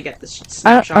actually get this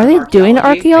snapshot. Are of they doing I just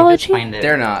archaeology? find it.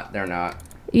 They're not. They're not.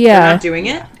 They're Yeah. not doing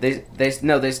it.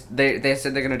 They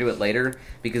said they're gonna do it later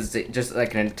because it's just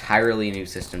like an entirely new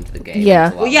system to the game. Yeah.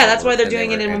 It's a lot Well, yeah, more that's why work they're than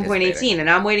they doing it were in 1.18, anticipating. and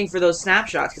I'm waiting for those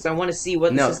snapshots because I want to see what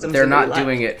the No, system's they're gonna be not like.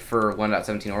 doing it for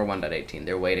 1.17 or 1.18.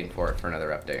 They're waiting for it for another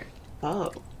update.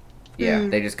 Oh. Yeah, Hmm.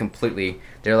 they just completely.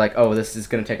 They're like, oh, this is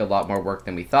gonna take a lot more work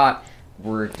than we thought.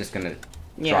 We're just gonna.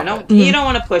 Yeah, drop no, it. you don't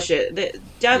want to push it.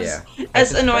 That's Yeah.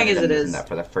 as I annoying as suspected it is. That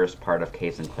for the first part of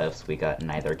Caves and Cliffs, we got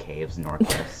neither caves nor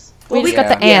cliffs. We just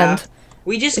got the Yeah. and.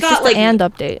 We just It's got just like the and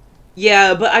update.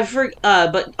 yeah, but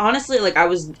but honestly, like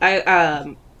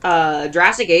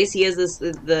Jurassic Ace, he had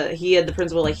the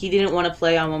principle like he didn't want to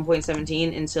play on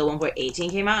 1.17 until 1.18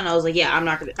 came out, and I was like, yeah, I'm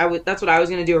not gonna. That's what I was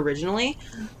gonna do originally.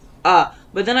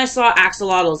 But then I saw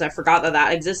axolotls. I forgot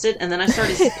that existed, and then I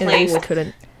started And I playing just with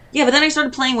couldn't. yeah. But then I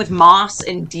started playing with moss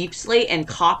and deep slate and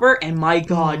copper, and my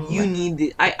god, you need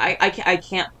the I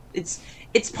can't.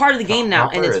 It's part of the game now,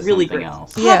 and Copper it's is really something great.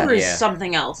 else. Copper Yeah. is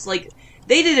something else. Like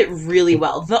they did it really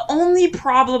well. The only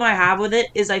problem I have with it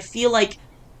is I feel like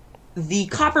the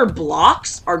copper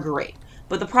blocks are great,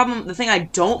 but the thing I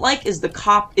don't like is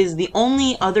the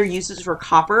only other uses for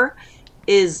copper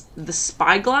is the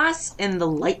spyglass and the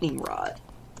lightning rod.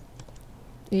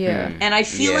 Yeah. Hmm. And I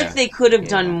feel Yeah. like they could have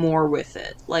done Yeah. more with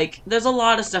it. Like, there's a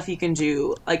lot of stuff you can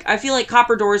do. Like, I feel like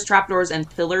copper doors, trapdoors, and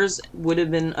pillars would have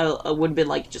been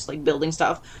like just like building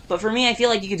stuff. But for me, I feel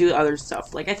like you could do other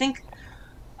stuff. Like, I think,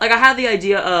 like I had the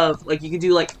idea of like you could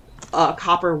do like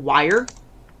copper wire,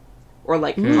 or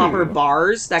like copper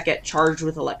bars that get charged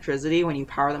with electricity when you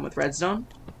power them with redstone.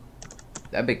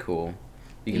 That'd be cool.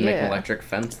 You can make Yeah. an electric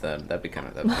fence then. That'd be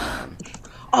fun.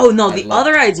 Oh no, I the love-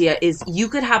 other idea is you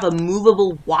could have a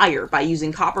movable wire by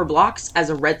using copper blocks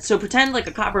as so pretend like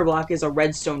a copper block is a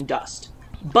redstone dust.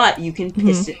 But you can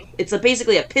piston. It's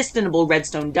basically a pistonable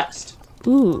redstone dust.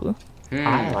 Ooh.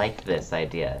 I like this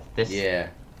idea. This Yeah.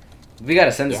 We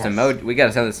gotta send this to Yes. Moj. We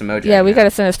gotta send this to Mojang. Yeah, we now.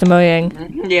 gotta send this to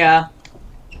Mojang. Yeah.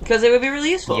 Because it would be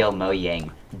really useful. Yo Mo Yang,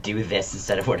 do this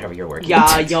instead of whatever you're working. Yeah,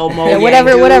 on. yo, Mo. Yeah, Yang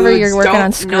whatever dudes, you're working don't on,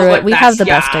 know screw what it. We that's- have the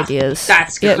best yeah, ideas.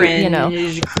 That's Yeah, cringe. you know.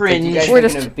 Did you Cringe. guys We're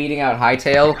thinking just- of beating out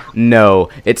Hytale? No,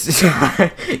 it's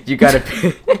you gotta.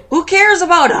 Who cares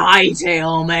about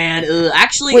Hytale, man? Ugh,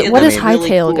 actually, Wait, it's what is really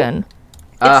Hytale cool. again?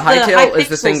 It's the Hytale is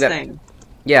the thing Hypixels that thing.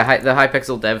 yeah, the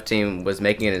Hypixel dev team was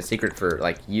making it in secret for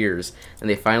like years, and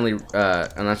they finally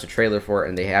announced a trailer for it,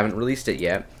 and they haven't released it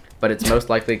yet. But it's most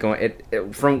likely going.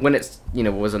 It from when it's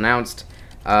was announced,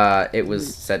 it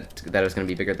was said that it was going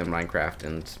to be bigger than Minecraft,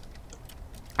 and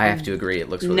I have to agree, it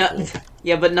looks really No, cool.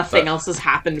 yeah, but nothing But- else has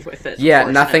happened with it. Yeah,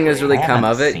 nothing has unfortunately. really I come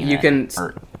haven't of it. seen You can.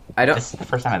 or- I don't. This is the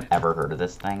first time I've ever heard of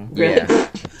this thing. Really?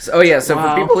 Yeah. So for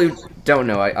Wow. people who don't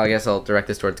know, I guess I'll direct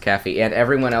this towards Kathy and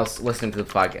everyone else listening to the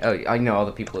podcast. Oh, I know all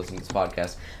the people listening to this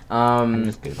podcast. I'm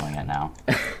just googling it now.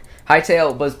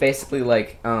 Hytale was basically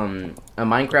like a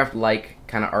Minecraft-like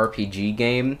kind of RPG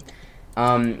game.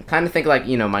 Kind of think like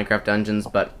Minecraft Dungeons,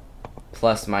 but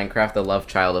plus Minecraft, the love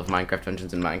child of Minecraft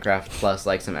Dungeons and Minecraft, plus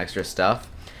like some extra stuff.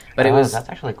 But it Oh, was that's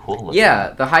actually cool looking. yeah,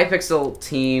 the Hypixel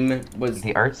team was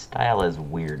The art style is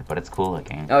weird, but it's cool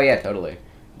looking. oh yeah, totally.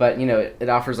 But it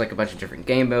offers like a bunch of different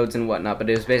game modes and whatnot. But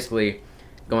it was basically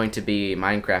going to be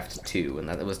Minecraft 2, and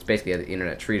that was basically how the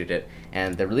internet treated it.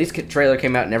 And the release trailer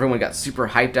came out, and everyone got super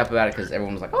hyped up about it because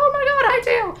everyone was like, "Oh my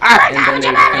god, Hytale!" And then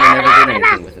they kind of never did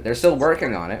anything with it. They're still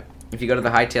working on it. If you go to the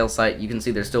Hytale site, you can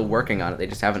see they're still working on it. They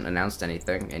just haven't announced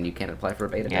anything, and you can't apply for a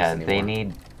beta test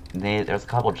anymore. There's a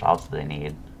couple jobs that they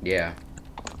need. Yeah.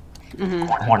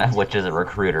 Mm-hmm. One of which is a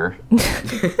recruiter.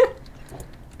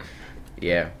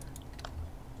 Yeah.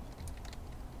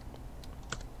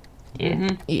 Yeah,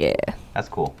 Yeah. that's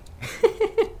cool.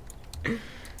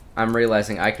 I'm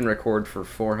realizing I can record for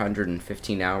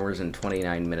 415 hours and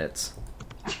 29 minutes.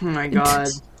 Oh my god.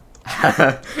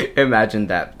 Imagine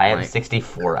that. I have Mike.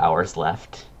 64 hours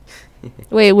left.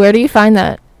 Wait, where do you find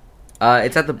that?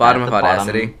 It's at the bottom At of the bottom.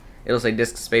 Audacity. It'll say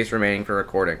disk space remaining for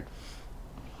recording.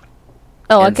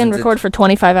 Oh, I And can since record for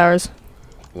 25 hours.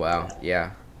 Wow,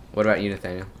 yeah. What about you,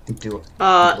 Nathaniel?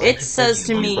 It says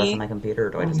to me, on my computer, or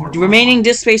do I just remaining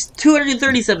disk space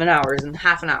 237 hours and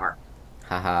half an hour.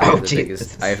 Haha,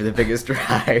 Jesus. I have the biggest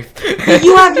drive.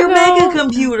 You have your mega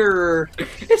computer.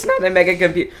 It's not a mega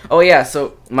computer. Oh yeah,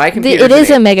 so my computer. It is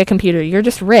a mega computer. You're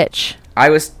just rich.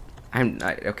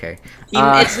 Okay.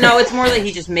 It's more that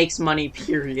he just makes money.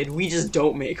 Period. We just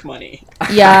don't make money.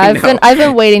 Yeah, I know. I've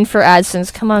been waiting for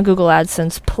AdSense. Come on, Google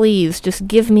AdSense, please, just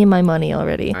give me my money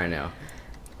already. I know.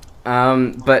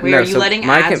 But Wait, no. are you so letting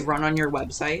my ads run on your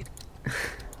website?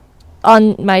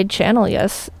 On my channel,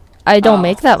 yes. I don't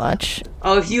make that much.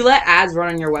 Oh, if you let ads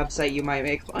run on your website, you might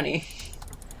make money.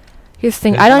 Here's the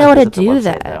thing. I don't know how to do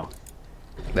that.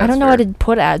 I don't know how to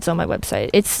put ads on my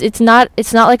website. It's not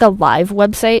like a live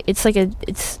website. It's like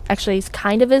it's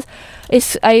kind of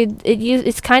it's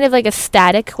kind of like a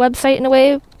static website in a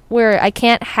way where I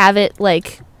can't have it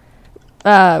like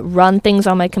run things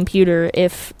on my computer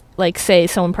if like say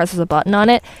someone presses a button on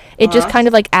it. It just kind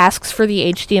of like asks for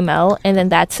the HTML and then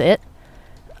that's it.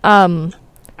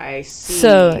 I see.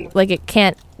 So like it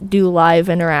can't do live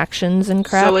interactions and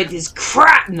crap. So it is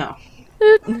crap. No,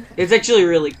 it's actually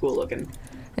really cool looking.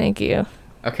 Thank you.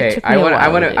 Okay, took me I a want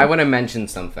while to do. I want to mention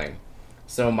something.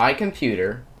 So my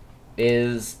computer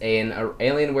is an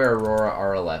Alienware Aurora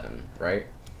R11, right?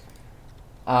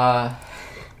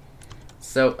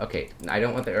 So okay, I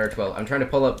don't want the R12. I'm trying to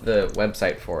pull up the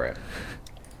website for it.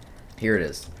 Here it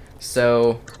is.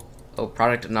 So,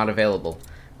 product not available.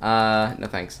 No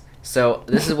thanks. So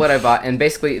this is what I bought, and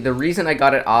basically the reason I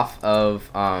got it off of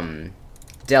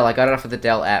Dell, I got it off of the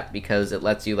Dell app because it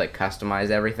lets you like customize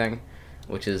everything,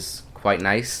 which is quite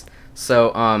nice.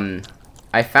 So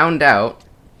I found out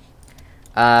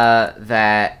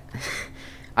that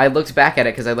I looked back at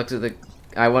it because I looked at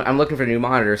I'm looking for a new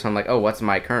monitor, so I'm like, oh, what's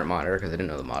my current monitor? Because I didn't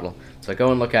know the model. So I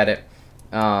go and look at it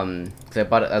because I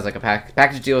bought it as like a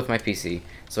package deal with my PC.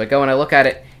 So I go and I look at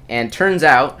it, and turns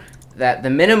out that the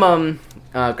minimum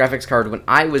graphics card when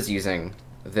I was using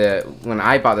when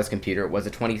I bought this computer was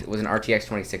an RTX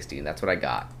 2060, and that's what I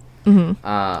got. Mm-hmm.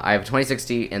 I have a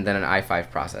 2060 and then an i5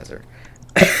 processor.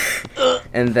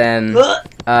 And then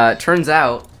turns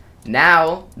out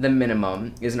now the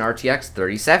minimum is an RTX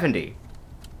 3070.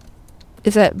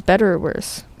 Is that better or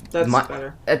worse? That's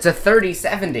better. It's a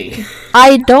 3070.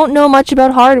 I don't know much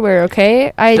about hardware,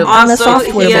 okay? I'm a Also,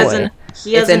 software he has boy.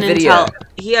 he has It's an NVIDIA.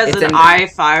 He has It's an an-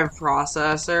 i5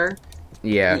 processor.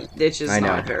 Yeah. Which is I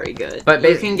know. not very good. But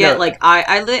you can get no. like I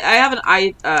have an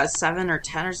i7 or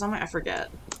 10 or something. I forget.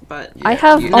 But I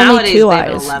have you- only Nowadays, 2 they have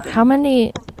an eyes. 11.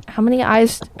 How many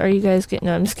eyes are you guys getting?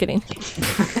 No, I'm just kidding.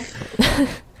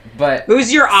 But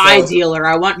who's your eye dealer?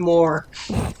 I want more.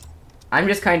 I'm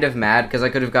just kind of mad because I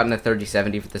could have gotten a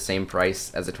 3070 for the same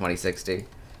price as a 2060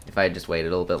 if I had just waited a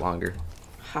little bit longer.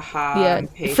 Haha. Yeah, I'm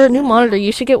patient. for a new monitor,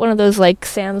 you should get one of those like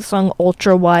Samsung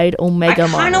ultra wide Omega I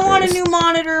monitors. kind of want a new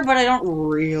monitor, but I don't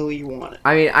really want it.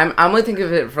 I mean, I'm only thinking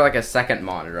of it for like a second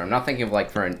monitor. I'm not thinking of like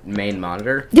for a main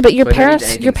monitor. Yeah, but your if I need parents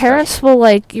anything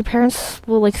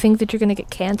will like think that you're gonna get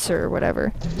cancer or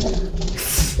whatever.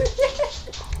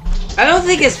 I don't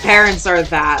think his parents are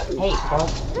that.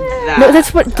 that. No,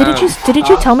 that's what. Didn't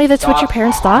you tell me that's what your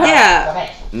parents thought?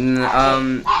 Yeah,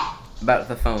 About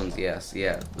the phones, yes,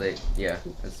 yeah,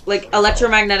 it's, like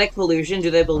electromagnetic pollution.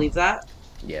 Do they believe that?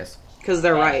 yes. Because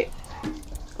they're right.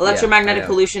 Electromagnetic know.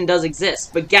 pollution does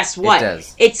exist, but guess what?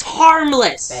 does. It's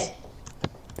harmless.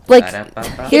 Like,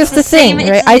 Ba-da-ba-ba. here's It's the the thing, same-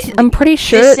 right? it's the- I'm pretty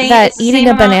sure same- that it's the eating same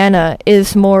a amount- banana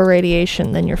is more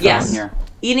radiation than your phone. Yes.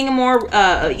 Eating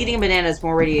a banana is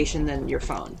more radiation than your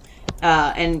phone,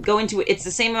 and going to it's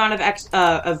the same amount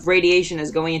of radiation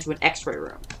as going into an X-ray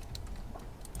room.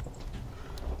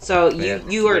 So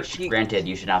you are Which, granted,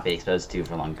 you should not be exposed to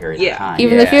for long periods Yeah. of time.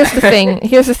 Even though Yeah.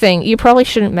 here's the thing, you probably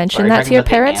shouldn't mention Are you that to talking your about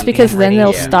the parents ambient because then they'll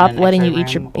radiation stop in letting you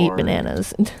X-ray room, eat or-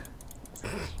 bananas.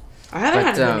 I haven't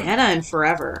But, had a banana in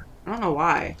forever. I don't know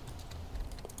why.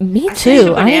 Me I should eat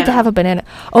too. a I need to banana. have a banana.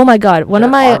 Oh my god, one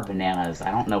of There my are bananas. I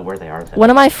don't know where they are. Though.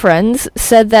 one of my friends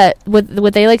said that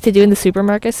what they like to do in the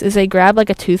supermarkets is they grab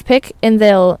like a toothpick and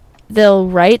they'll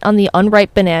write on the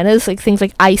unripe bananas like things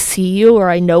like "I see you" or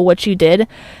 "I know what you did,"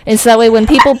 and so that way when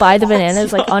people buy the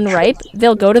bananas like unripe,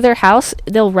 they'll go to their house,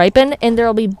 they'll ripen, and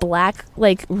there'll be black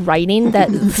like writing that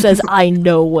says "I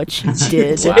know what you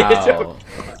did." Wow.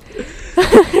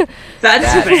 That's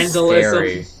That's vandalism.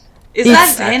 scary. Is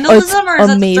It's- that vandalism or is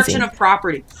that amazing. destruction of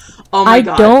property? Oh my I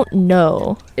god. don't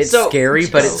know. It's So- scary,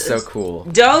 but it's so cool.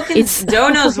 Doe It's-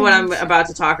 knows what I'm about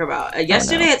to talk about.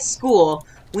 Yesterday at school,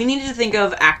 we needed to think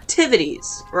of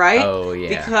activities, right? Oh,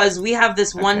 yeah. Because we have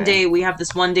this one Okay.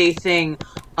 day thing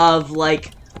of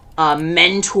like a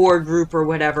mentor group or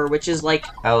whatever, which is like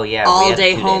Oh yeah. we all had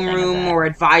day 2 days thing of homeroom that. or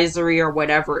advisory or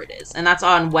whatever it is, and that's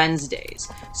on Wednesdays.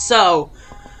 So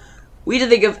we had to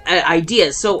think of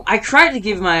ideas. So I tried to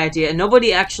give my idea, and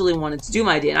nobody actually wanted to do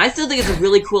my idea. And I still think it's a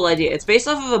really cool idea. It's based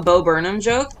off of a Bo Burnham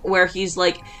joke where he's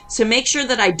like, to make sure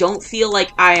that I don't feel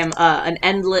like I am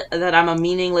that I'm a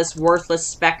meaningless, worthless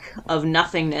speck of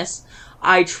nothingness.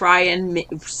 I try and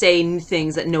say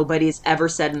things that nobody's ever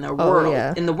said in the world.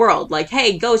 yeah. In the world, like,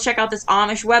 hey, go check out this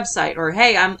Amish website, or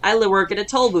hey, I work at a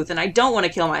toll booth and I don't want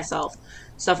to kill myself,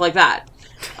 stuff like that.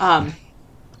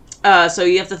 So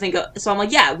you have to think of. So I'm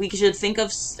like, yeah, we should think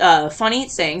of funny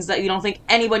sayings that you don't think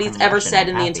anybody's I'm ever watching said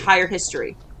in the Happy. entire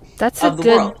history. That's a Of the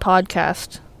good world.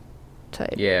 podcast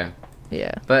type. Yeah.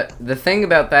 Yeah. But the thing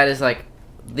about that is, like,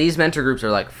 these mentor groups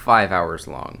are, like, 5 hours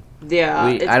long. Yeah,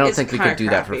 I don't it's think we kinda could do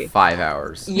that crappy. for 5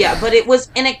 hours. Yeah, but it was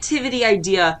an activity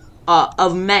idea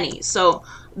of many. So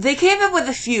they came up with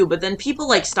a few, but then people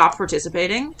like stopped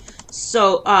participating.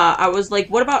 So I was like,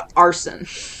 what about arson?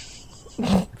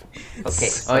 Okay.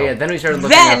 Oh, yeah, then we started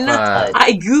looking Then up...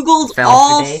 I googled Felony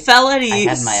all today, felonies. I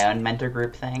had my own mentor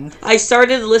group thing, I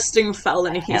started listing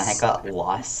felonies. and I got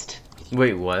lost.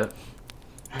 Wait, what?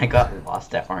 I got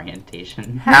lost at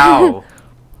orientation. How?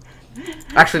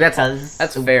 Actually, Because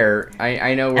that's fair.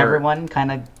 I know where... everyone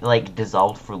kind of like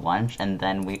dissolved for lunch, and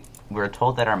then we were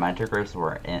told that our mentor groups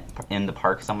were in the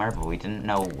park somewhere, but we didn't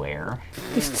know where.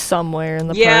 Just somewhere in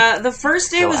the Yeah, park. the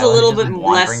first day So was I a little just bit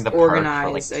wandering less the park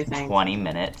organized, for like I think. 20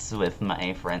 minutes with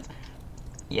my friends.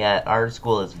 Yeah, our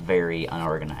school is very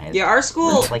unorganized. Yeah, our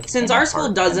school, It's, like, since in a our school park,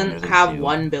 and then doesn't there's a have zoo.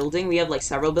 one building, we have like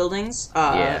several buildings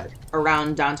Yeah.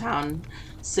 around downtown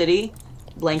city,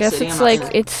 blank Guess city. it's I'm not like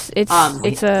sure. it's Um,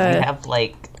 We it's a have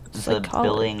like it's the like college.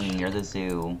 building near the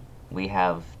zoo. We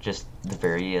have just the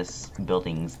various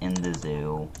buildings in the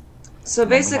zoo. So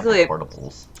and then we have the basically,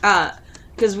 portables.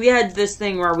 because we had this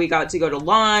thing where we got to go to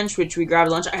lunch, which we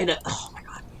grabbed lunch. I had to, oh my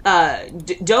god,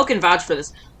 Doe can vouch for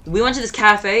this. We went to this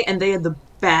cafe and they had the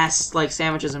best like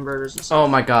sandwiches and burgers and stuff. Oh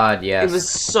my god, yes. It was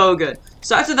so good.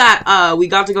 So after that, we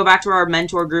got to go back to our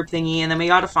mentor group thingy, and then we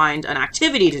got to find an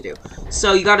activity to do.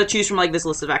 So you got to choose from like this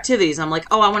list of activities. I'm like,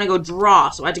 oh, I want to go draw.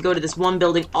 So I had to go to this one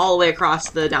building all the way across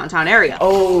the downtown area.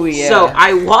 Oh, yeah. So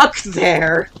I walked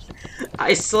there.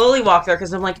 I slowly walk there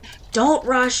because I'm like, don't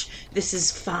rush. This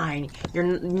is fine. You're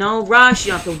no rush.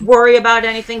 You don't have to worry about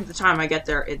anything. The time I get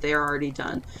there, they're already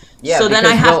done. Yeah, so then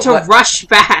I because, have well, to what- rush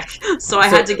back. So I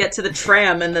had to get to the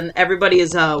tram, and then everybody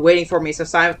is waiting for me. So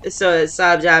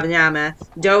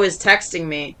Doe is texting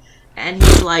me, and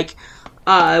he's like,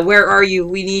 where are you?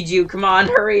 We need you. Come on,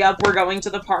 hurry up. We're going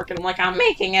to the park. And I'm like, I'm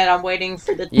making it. I'm waiting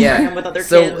for the tram with other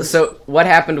kids. So what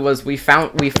happened was we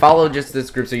followed just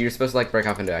this group. So you're supposed to like break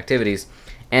off into activities,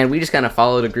 and we just kind of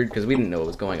followed a group because we didn't know what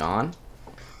was going on.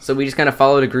 So we just kind of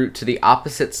followed a group to the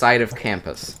opposite side of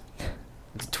campus.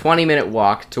 It's a 20-minute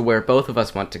walk to where both of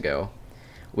us want to go.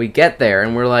 We get there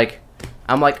and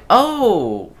I'm like,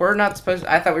 oh, we're not supposed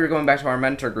to, I thought we were going back to our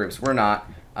mentor groups. We're not.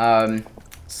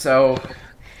 So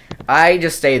I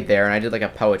just stayed there and I did like a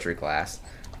poetry class.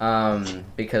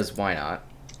 Because why not?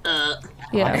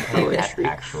 yeah. I played at Poetry.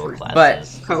 actual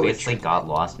classes. Poetry. We basically got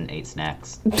lost and ate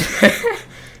snacks.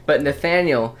 But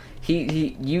Nathaniel,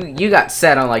 you got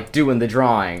set on like doing the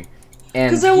drawing.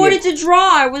 Because I wanted to draw.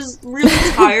 I was really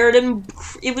tired, and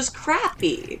it was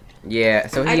crappy. Yeah,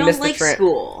 so he I don't missed like the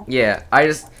school. Yeah, I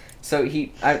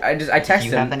texted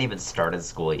You him haven't even started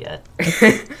school yet.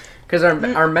 because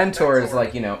our mentor is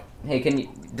like, hey,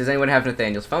 does anyone have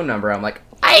Nathaniel's phone number? I'm like,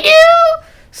 I do.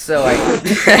 So I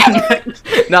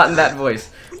not in that voice.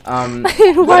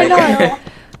 Why not?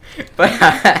 But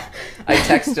I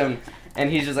text him. And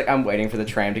he's just like, I'm waiting for the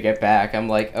tram to get back. I'm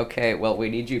like, okay, well, we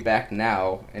need you back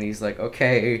now. And he's like,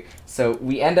 okay. So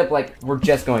we end up, like, we're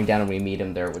just going down and we meet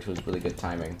him there, which was really good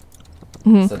timing.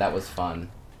 Mhm. So that was fun.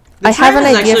 The I have tram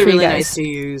an is idea actually for you really guys. nice to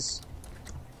use.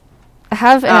 I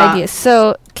have an idea.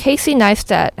 So Casey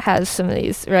Neistat has some of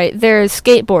these, right? They're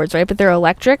skateboards, right? But they're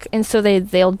electric, and so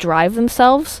they'll drive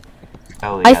themselves.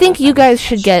 Oh, yeah, I think that you sounds- guys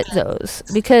should get those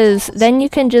because then you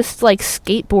can just like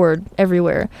skateboard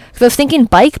everywhere. Because I was thinking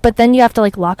bike, but then you have to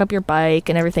like lock up your bike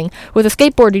and everything. With a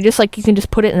skateboard, you can just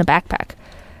put it in a backpack,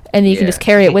 and then you can Yeah. just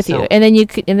carry it Okay, with you, so and then you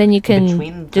can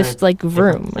Between just the like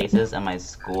different vroom. places in my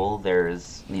school,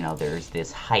 there's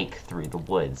this hike through the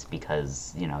woods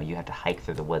because you have to hike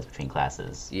through the woods between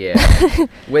classes. Yeah.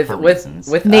 with For with reasons.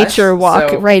 with Nature us, walk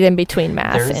so right in between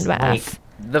math There's and like math.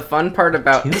 The fun part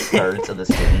about 2/3 of the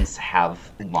students have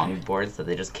longboards that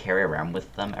they just carry around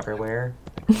with them everywhere.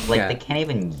 Like Yeah. they can't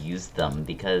even use them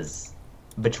because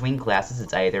between classes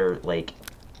it's either like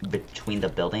between the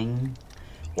building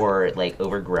or like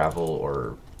over gravel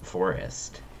or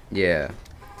forest. yeah.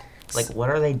 Like what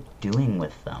are they doing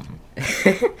with them?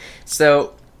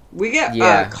 So We get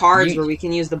Yeah, cards you- where we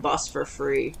can use the bus for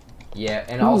free. yeah,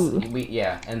 and also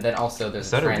and then also there's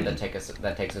So a do train we.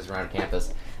 that takes us around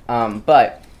campus.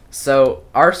 But so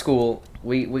our school,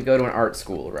 we go to an art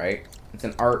school, right? It's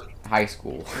an art high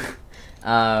school.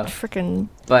 Freaking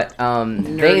But they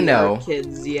Nerdy know art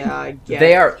kids, yeah, I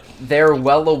get they're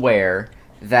well aware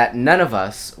that none of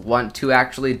us want to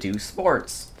actually do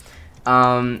sports.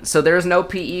 So there's no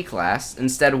PE class.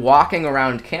 Instead, walking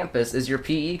around campus is your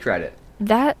PE credit.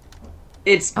 that.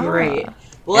 It's great.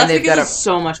 Well, And that's they've because got it's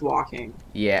so much walking.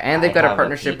 Yeah, and they've I got a have a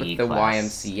partnership PE with the class.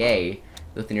 YMCA,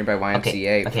 with the nearby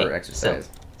YMCA for exercise.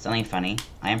 So, something funny.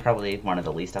 I am probably one of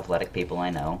the least athletic people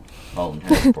I know. Well, in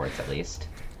terms of sports, at least.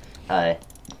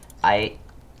 I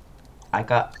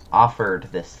got offered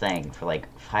this thing for like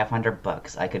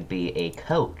 $500. I could be a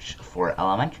coach for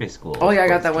elementary school. Oh yeah, I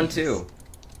got sports that one teams. too.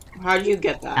 How do you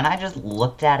get that? And I just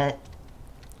looked at it,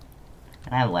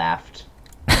 and I laughed.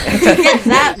 How do you get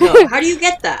that though? How do you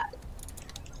get that?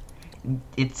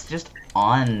 It's just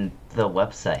on the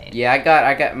website. Yeah,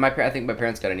 I think my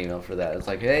parents got an email for that. It's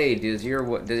like, hey, does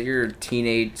your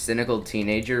cynical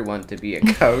teenager want to be a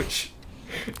coach?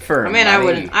 For I mean, money? I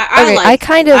wouldn't. Okay, I like. I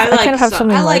kind of have some-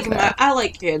 something I like like that. I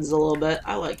like kids a little bit.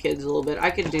 I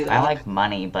could do that. I like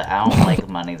money, but I don't like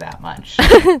money that much.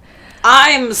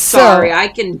 I'm sorry. I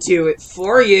can do it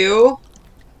for you.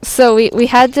 So we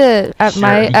had to at Sure,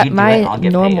 my you at do it, my I'll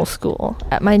get normal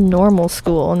paid.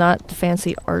 school not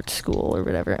fancy art school or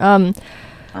whatever.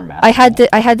 Or math I had school.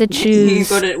 to choose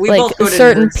we like both go a to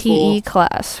certain nerd school. PE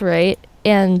class, right?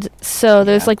 And so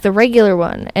there's Yeah. like the regular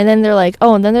one, and then they're like,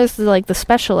 oh, and then there's the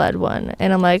special ed one,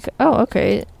 and I'm like, oh,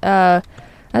 okay,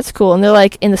 that's cool. And they're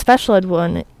like, in the special ed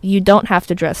one, you don't have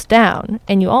to dress down,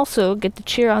 and you also get to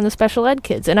cheer on the special ed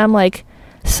kids, and I'm like,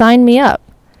 sign me up,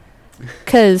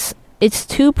 because it's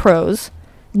 2 pros,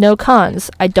 no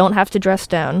cons. I don't have to dress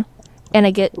down, and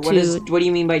I get What to do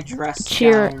you mean by dress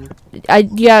cheer- down?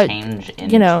 Change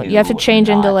into you know, you have to change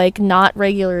into not- like not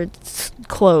regular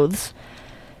clothes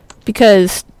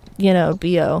because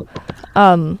BO.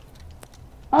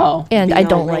 Oh, And I BO,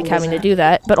 don't what like was having to that? do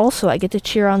that, but also I get to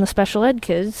cheer on the special ed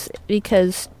kids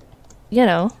because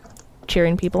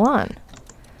cheering people on.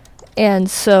 And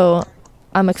so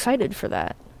I'm excited for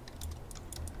that.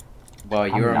 Well,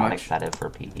 I'm you are not much. excited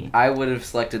for E. PE. I would have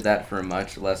selected that for a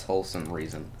much less wholesome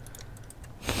reason.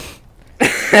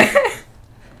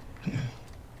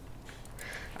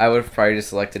 I would have probably just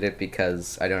selected it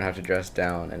because I don't have to dress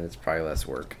down and it's probably less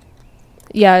work.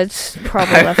 Yeah, it's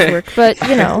probably less work, but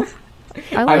I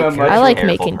I'm a like much I like Careful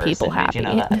making people person, happy. did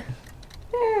you know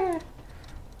that?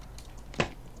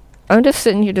 I'm just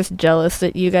sitting here just jealous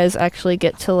that you guys actually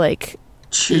get to like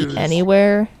eat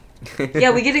anywhere. Yeah,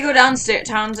 we get to go downstairs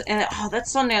towns, and that's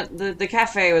Sunday. The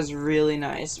cafe was really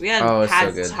nice. We had Oh, it's so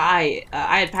pad good. thai.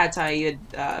 I had pad thai. You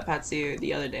had pad see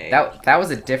the other day. That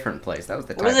was a different place. That was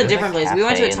the. It was Thai a place. different place. We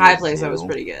went to a cafe in Thai the place that was zoo.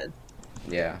 pretty good.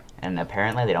 Yeah. And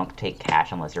apparently they don't take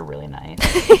cash unless you're really nice.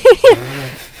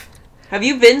 Have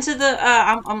you been to the?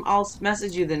 I'll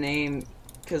message you the name,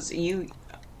 cause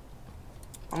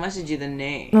I'll message you the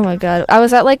name. Oh my god. I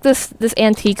was at like this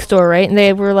antique store, right? And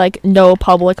they were like no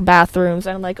public bathrooms.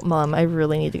 And I'm like, Mom, I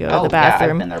really need to go to Oh, the yeah, I've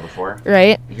bathroom. been there before.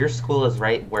 Right? Your school is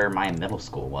right where my middle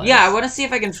school was. Yeah, I want to see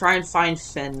if I can try and find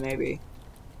Finn. Maybe.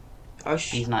 Oh,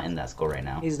 He's not in that school right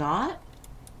now. He's not.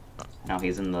 No,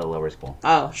 he's in the lower school.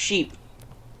 Oh, sheep.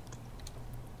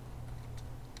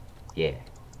 Yeah.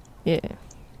 Yeah.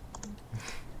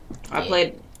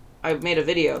 I made a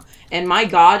video, and my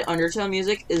god, Undertale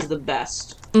music is the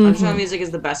best. Undertale music is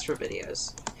the best for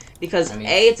videos. Because I mean-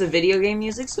 it's a video game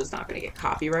music, so it's not going to get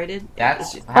copyrighted.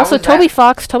 That's how Also, is Toby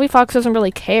Fox doesn't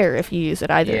really care if you use it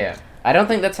either. Yeah, I don't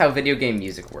think that's how video game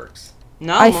music works.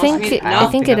 No, I most think media- I no.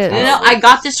 think think it that's is. No, I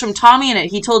got this from Tommy in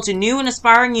it. He told to new and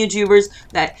aspiring YouTubers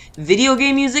that video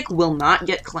game music will not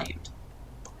get claimed.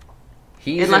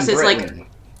 He's Unless in it's like- Britain.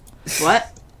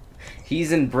 What?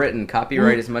 He's in Britain.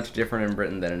 Copyright is much different in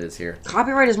Britain than it is here.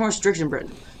 Copyright is more strict in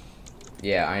Britain.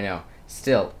 Yeah, I know.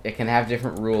 Still, it can have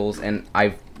different rules, and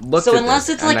I've looked So at unless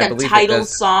this, it's and like I a believe it title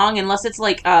does- song, unless it's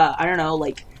like I don't know,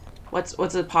 like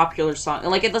what's a popular song?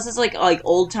 Like unless it's like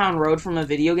Old Town Road from a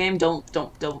video game, don't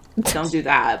do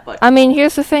that. But I mean,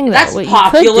 here's the thing, though. that's what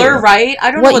popular, you could do, right?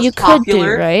 I don't know what what's you could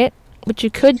popular. do, right? What you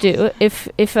could do if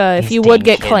These you would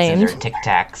dang get kids and claimed, their Tic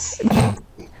Tacs.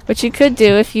 what you could do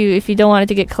if you don't want it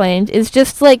to get claimed is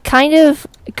just like kind of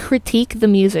critique the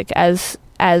music as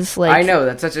like. I know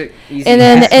that's such a easy. And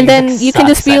then That and then music you can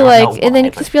just sucks, I be don't like, know and then why,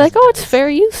 you can but just be like, it oh, it's does. fair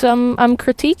use. I'm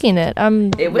critiquing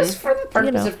it. it was for the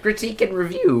purpose know. of critique and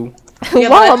review. Yeah,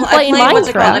 While but I'm playing I played, what's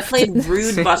it called? I Minecraft. played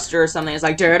Rude Buster or something. It's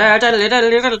like Yeah.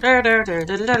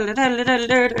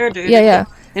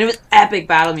 and it was epic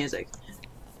battle music.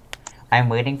 I'm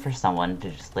waiting for someone to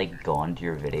just like go onto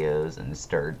your videos and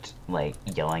start like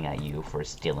yelling at you for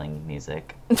stealing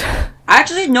music.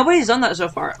 Actually, nobody's done that so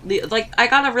far. Like, I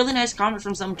got a really nice comment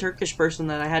from some Turkish person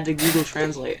that I had to Google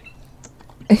Translate.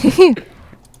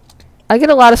 I get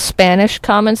a lot of Spanish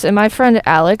comments, and my friend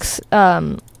Alex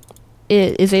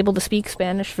is able to speak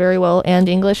Spanish very well and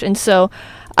English, and so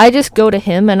I just go to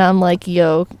him and I'm like,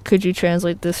 "Yo, could you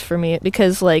translate this for me?"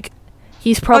 Because like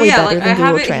he's probably better like than I have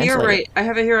Google it Translate. here right. I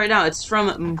have it here right now. It's from.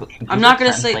 Google I'm not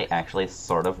gonna Translate say. actually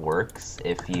sort of works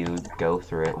if you go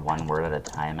through it one word at a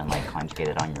time and like conjugate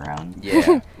it on your own.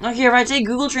 Yeah. Okay, if I say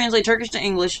Google Translate Turkish to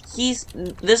English,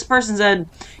 this person said,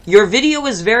 "Your video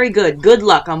is very good. Good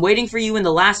luck. I'm waiting for you in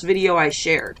the last video I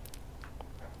shared."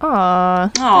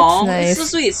 Aw, Oh, that's it's so nice.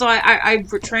 sweet. So I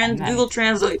Nice. Google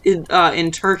Translate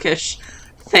in Turkish.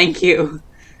 Thank you.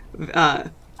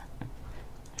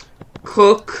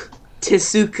 Cook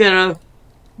Tesukara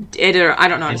Eder. I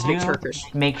don't know how to Did speak you Turkish.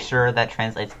 make sure that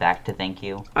translates back to thank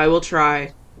you? I will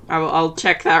try. I'll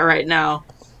check that right now.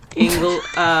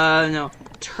 No.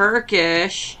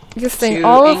 Turkish. Interesting. to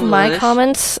All of my English.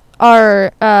 comments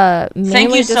are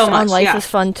mainly you just so on much, Life yeah. is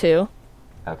Fun too,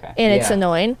 Okay. and it's Yeah.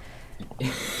 annoying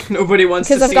Nobody wants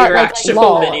because I've got like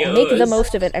lol, make the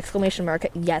most of it! Exclamation mark.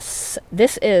 Yes,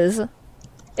 this is, and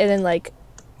then like,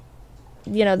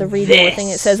 you know, the read more thing.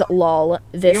 It This. says lol.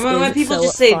 This You know when is people so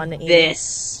just say funny.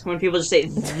 this? When people just say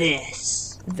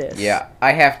this. This. Yeah,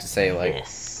 I have to say, like,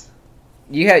 This.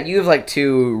 you have like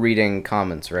 2 reading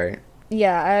comments, right?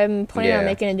 Yeah, I'm planning on Yeah.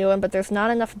 making a new one, but there's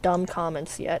not enough dumb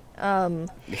comments yet.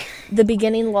 The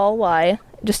beginning lol why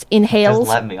just Just inhales.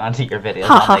 let me onto your videos.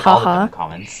 Ha, Not ha, like all ha, of ha. them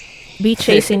comments. Be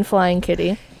chasing flying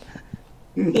kitty.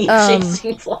 Me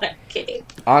chasing flying kitty.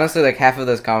 Honestly, like half of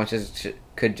those comments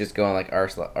could just go on like r//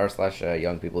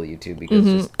 young people YouTube because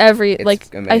Hmm just, Every it's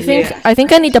like, amazing. Yeah. I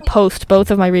think I need to post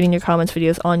both of my reading your comments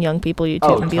videos on Young People YouTube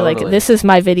Oh, and be like, totally. this is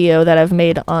my video that I've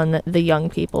made on the young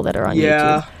people that are on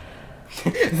YouTube.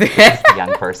 The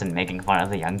young person making fun of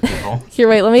the young people. Here,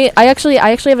 wait, let me. I actually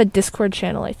have a Discord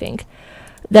channel, I think,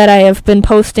 that I have been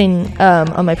posting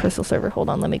on my personal server. Hold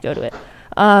on, let me go to it.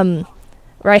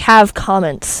 Where I have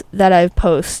comments that I've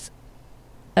post.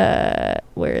 Where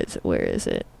is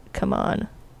it? Come on.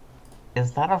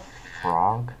 Is that a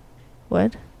frog?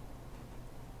 What?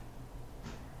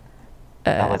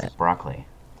 Oh, it's broccoli.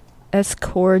 S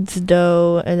chords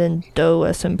dough and then dough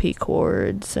SMP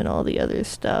chords and all the other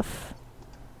stuff.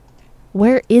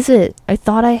 Where is it? I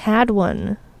thought I had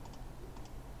one.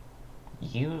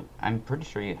 I'm pretty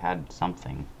sure you had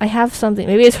something. I have something.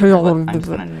 Maybe it's I'm just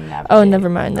gonna navigate. Oh, never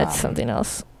mind. That's something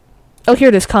else. Oh, here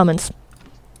it is. Comments.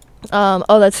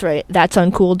 Oh, that's right. That's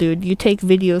uncool, dude. You take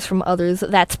videos from others.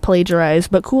 That's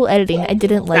plagiarized, but cool editing. I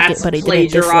didn't like That's it, but I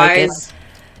didn't dislike it. plagiarized.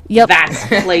 Yep. That's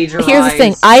plagiarized. Here's the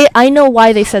thing. I know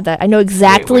why they said that. I know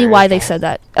exactly where why is they that? said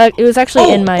that. It was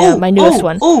actually in my my newest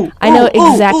one. I know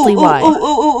exactly why.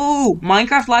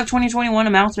 Minecraft Live 2021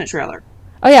 announcement trailer.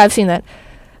 Oh yeah, I've seen that.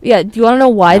 Yeah. Do you want to know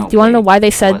why? No, do you want to know wait. why they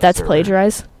said What that's server?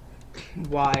 plagiarized?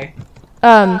 Why?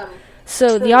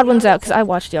 So the Odd Ones Out, because I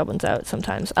watch the Odd Ones Out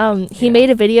sometimes. He made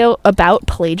a video about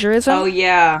plagiarism. Oh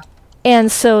yeah.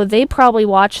 And so they probably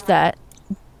watched that,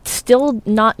 still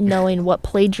not knowing what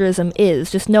plagiarism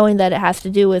is, just knowing that it has to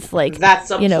do with like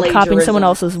That's a copying someone plagiarism.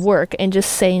 else's work and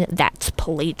just saying that's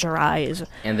plagiarized.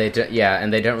 and they don't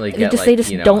really They get just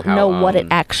like, don't how, know what it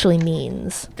um, actually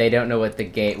means. They don't know what the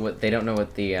game. What they don't know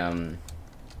what the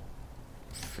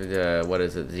what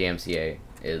is it? The MCA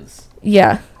is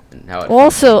Yeah. and how it. Well,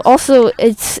 functions. also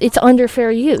it's under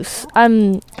fair use.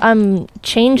 I'm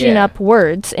changing Yeah. up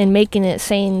words and making it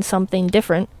saying something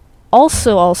different.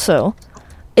 Also,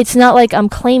 it's not like I'm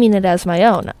claiming it as my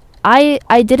own.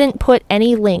 I didn't put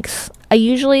any links. I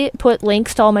usually put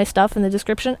links to all my stuff in the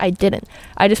description. I didn't.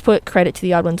 I just put credit to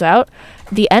the Odd Ones Out.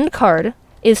 The end card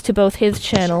is to both his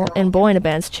channel and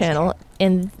Boinaband's channel,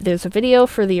 and there's a video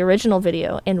for the original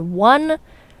video and one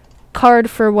card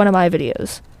for one of my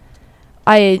videos.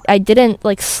 I didn't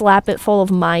like slap it full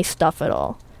of my stuff at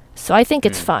all, so I think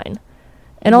it's fine.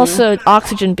 And also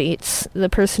Oxygen Beats, the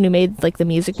person who made like the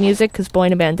music, because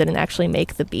Boinaband didn't actually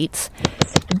make the beats,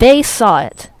 they saw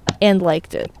it and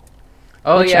liked it.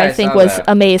 Oh which yeah, I think saw was that.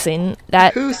 amazing.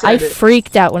 That Who said I it?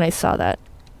 freaked out when I saw that.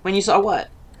 When you saw what?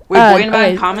 Wait, Boinaband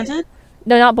okay. commented?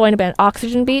 No, not Boinaband.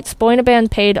 Oxygen Beats.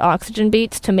 Boinaband paid Oxygen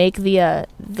Beats to make the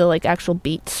like actual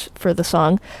beats for the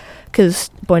song, because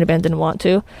Boinaband didn't want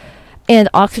to. And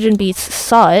Oxygen Beats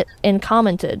saw it and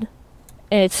commented.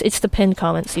 And it's the pinned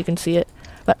comment, so you can see it.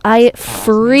 But I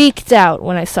freaked out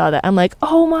when I saw that. I'm like,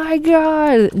 oh my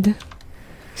god.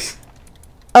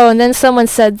 Oh, and then someone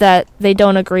said that they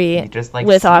don't agree You just, like,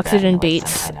 with see that Oxygen and, like,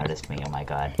 Beats. I noticed me. Oh my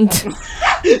god.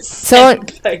 So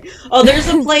Oh, there's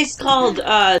a place called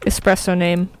espresso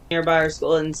name. nearby our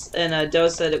school, and Doe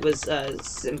said it was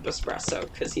Simp Espresso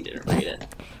because he didn't read it.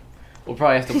 We'll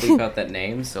probably have to bleep out that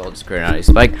name, so I'll just create an audio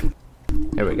spike.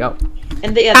 There we go.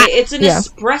 And it's an Yeah.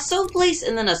 espresso place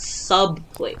and then a sub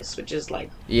place, which is like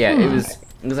Yeah, it was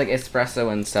like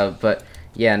espresso and stuff, but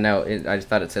yeah, no, I just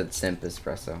thought it said Simp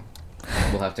Espresso.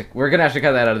 We're gonna have to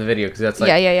cut that out of the video because that's like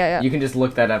Yeah. you can just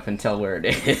look that up and tell where it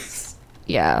is.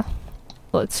 Yeah.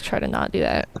 Let's try to not do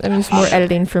that. I mean, it's more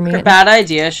editing for me. a bad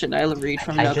idea. Should I read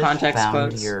from I no just context found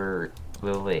quotes? your.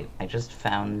 Wait. I just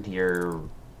found your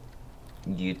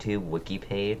YouTube wiki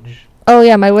page. Oh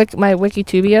yeah, my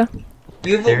Wikitubia.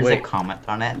 There's Wait. a comment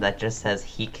on it that just says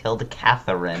he killed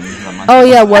Catherine. Oh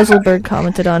yeah, Wuzzleberg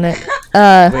commented on it.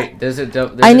 Wait, there's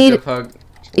a I need- Dopug.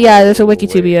 Yeah, there's a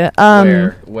Wikitubia.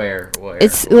 Where?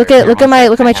 It's Where? look at my I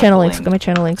have channel the links. link. Look at my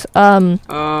channel links.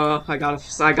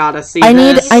 I gotta see. I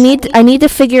this. need to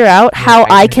figure out how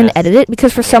I I can can just edit it,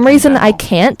 because for get some them reason down. I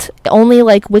can't. Only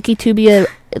like Wikitubia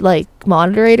like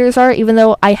moderators are, even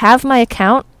though I have my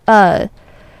account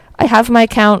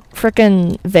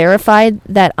frickin' verified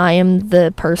that I am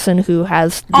the person who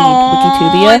has the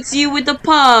Wikitubia. It's you with the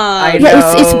pug.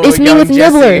 Yeah, it's me young with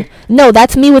Jesse. Nibbler. No,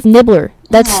 that's me with Nibbler.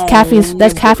 That's Oh, Caffey's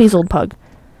Nibbler. old pug.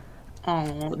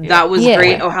 Oh, that was Yeah.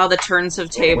 great. Oh, how the turns have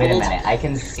Wait a tabled. minute. I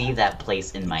can see that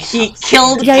place in my He house.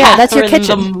 killed Yeah, that's your Catherine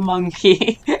kitchen. the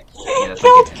monkey. Yeah, that's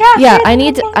Killed like Catherine. Yeah, I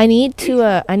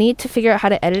the need to figure out how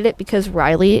to edit it, because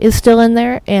Riley is still in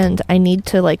there and I need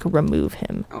to like remove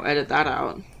him. Oh, edit that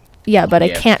out. Yeah, but I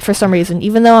Yeah. can't for some reason.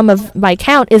 Even though my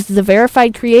account is the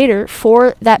verified creator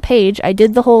for that page. I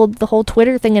did the whole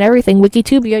Twitter thing and everything.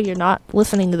 Wikitubia, you're not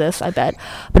listening to this, I bet.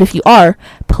 But if you are,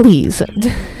 please.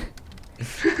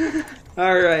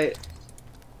 All right.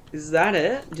 Is that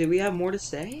it? Do we have more to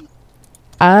say?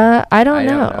 I don't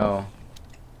know.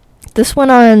 This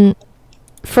went on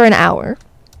for an hour.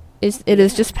 It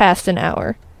is just past an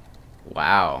hour.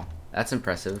 Wow, that's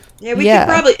impressive. Yeah, we Yeah.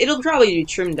 could probably. It'll probably be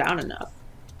trimmed down enough.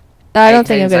 I don't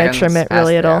 10 think I'm gonna seconds trim it past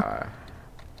really at the all.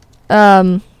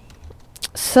 hour.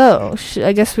 So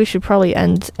I guess we should probably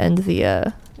end the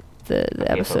Okay,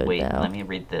 but episode wait, now. let me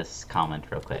read this comment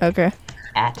real quick. Okay.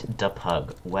 At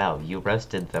Dupug, wow, you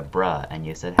roasted the bruh, and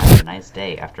you said have a nice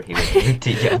day after he was rude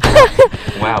to you.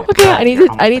 Wow. Okay, bruh, I need you're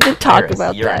to- I need to almost talk Paris.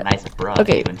 about You're that. a nice bruh,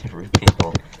 Okay. even to rude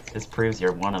people. This proves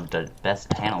you're one of the best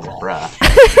channels, bruh.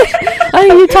 I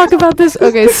need to talk about this.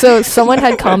 Okay, so someone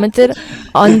had commented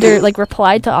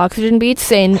replied to Oxygen Beats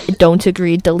saying, "Don't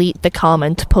agree, delete the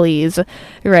comment, please."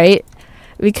 Right?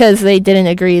 Because they didn't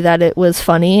agree that it was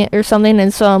funny or something,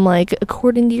 and so I'm like,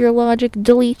 according to your logic,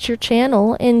 delete your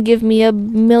channel and give me $1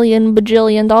 million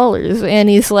bajillion dollars. And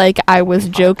he's like, I was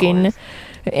joking.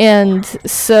 And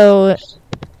so,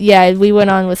 yeah, we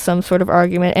went on with some sort of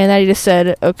argument, and I just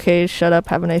said, okay, shut up,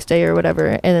 have a nice day, or whatever,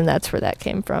 and then that's where that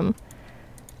came from.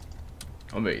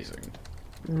 Amazing.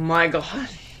 My God.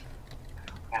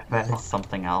 That is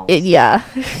something else. Yeah.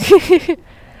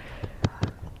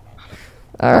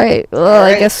 All right. Well,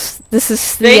 I right. guess this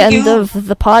is the Thank end you. of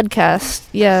the podcast.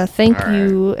 Yeah. Thank All right.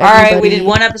 you, All right, we everybody. did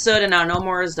one episode and now no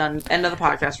more is done. End of the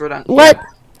podcast. We're done. What?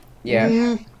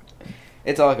 Yeah,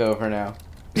 it's all over now.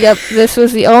 Yep. This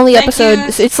was the only Thank episode.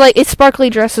 you. It's like it's sparkly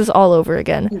dresses all over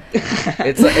again.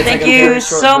 It's Thank like a you very short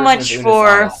so version much of for-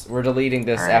 Unisonics. We're deleting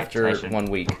this Alright, after I should 1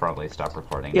 week. probably stop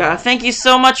recording. Yeah, now. thank you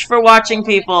so much for watching,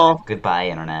 people. Goodbye,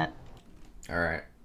 internet. All right.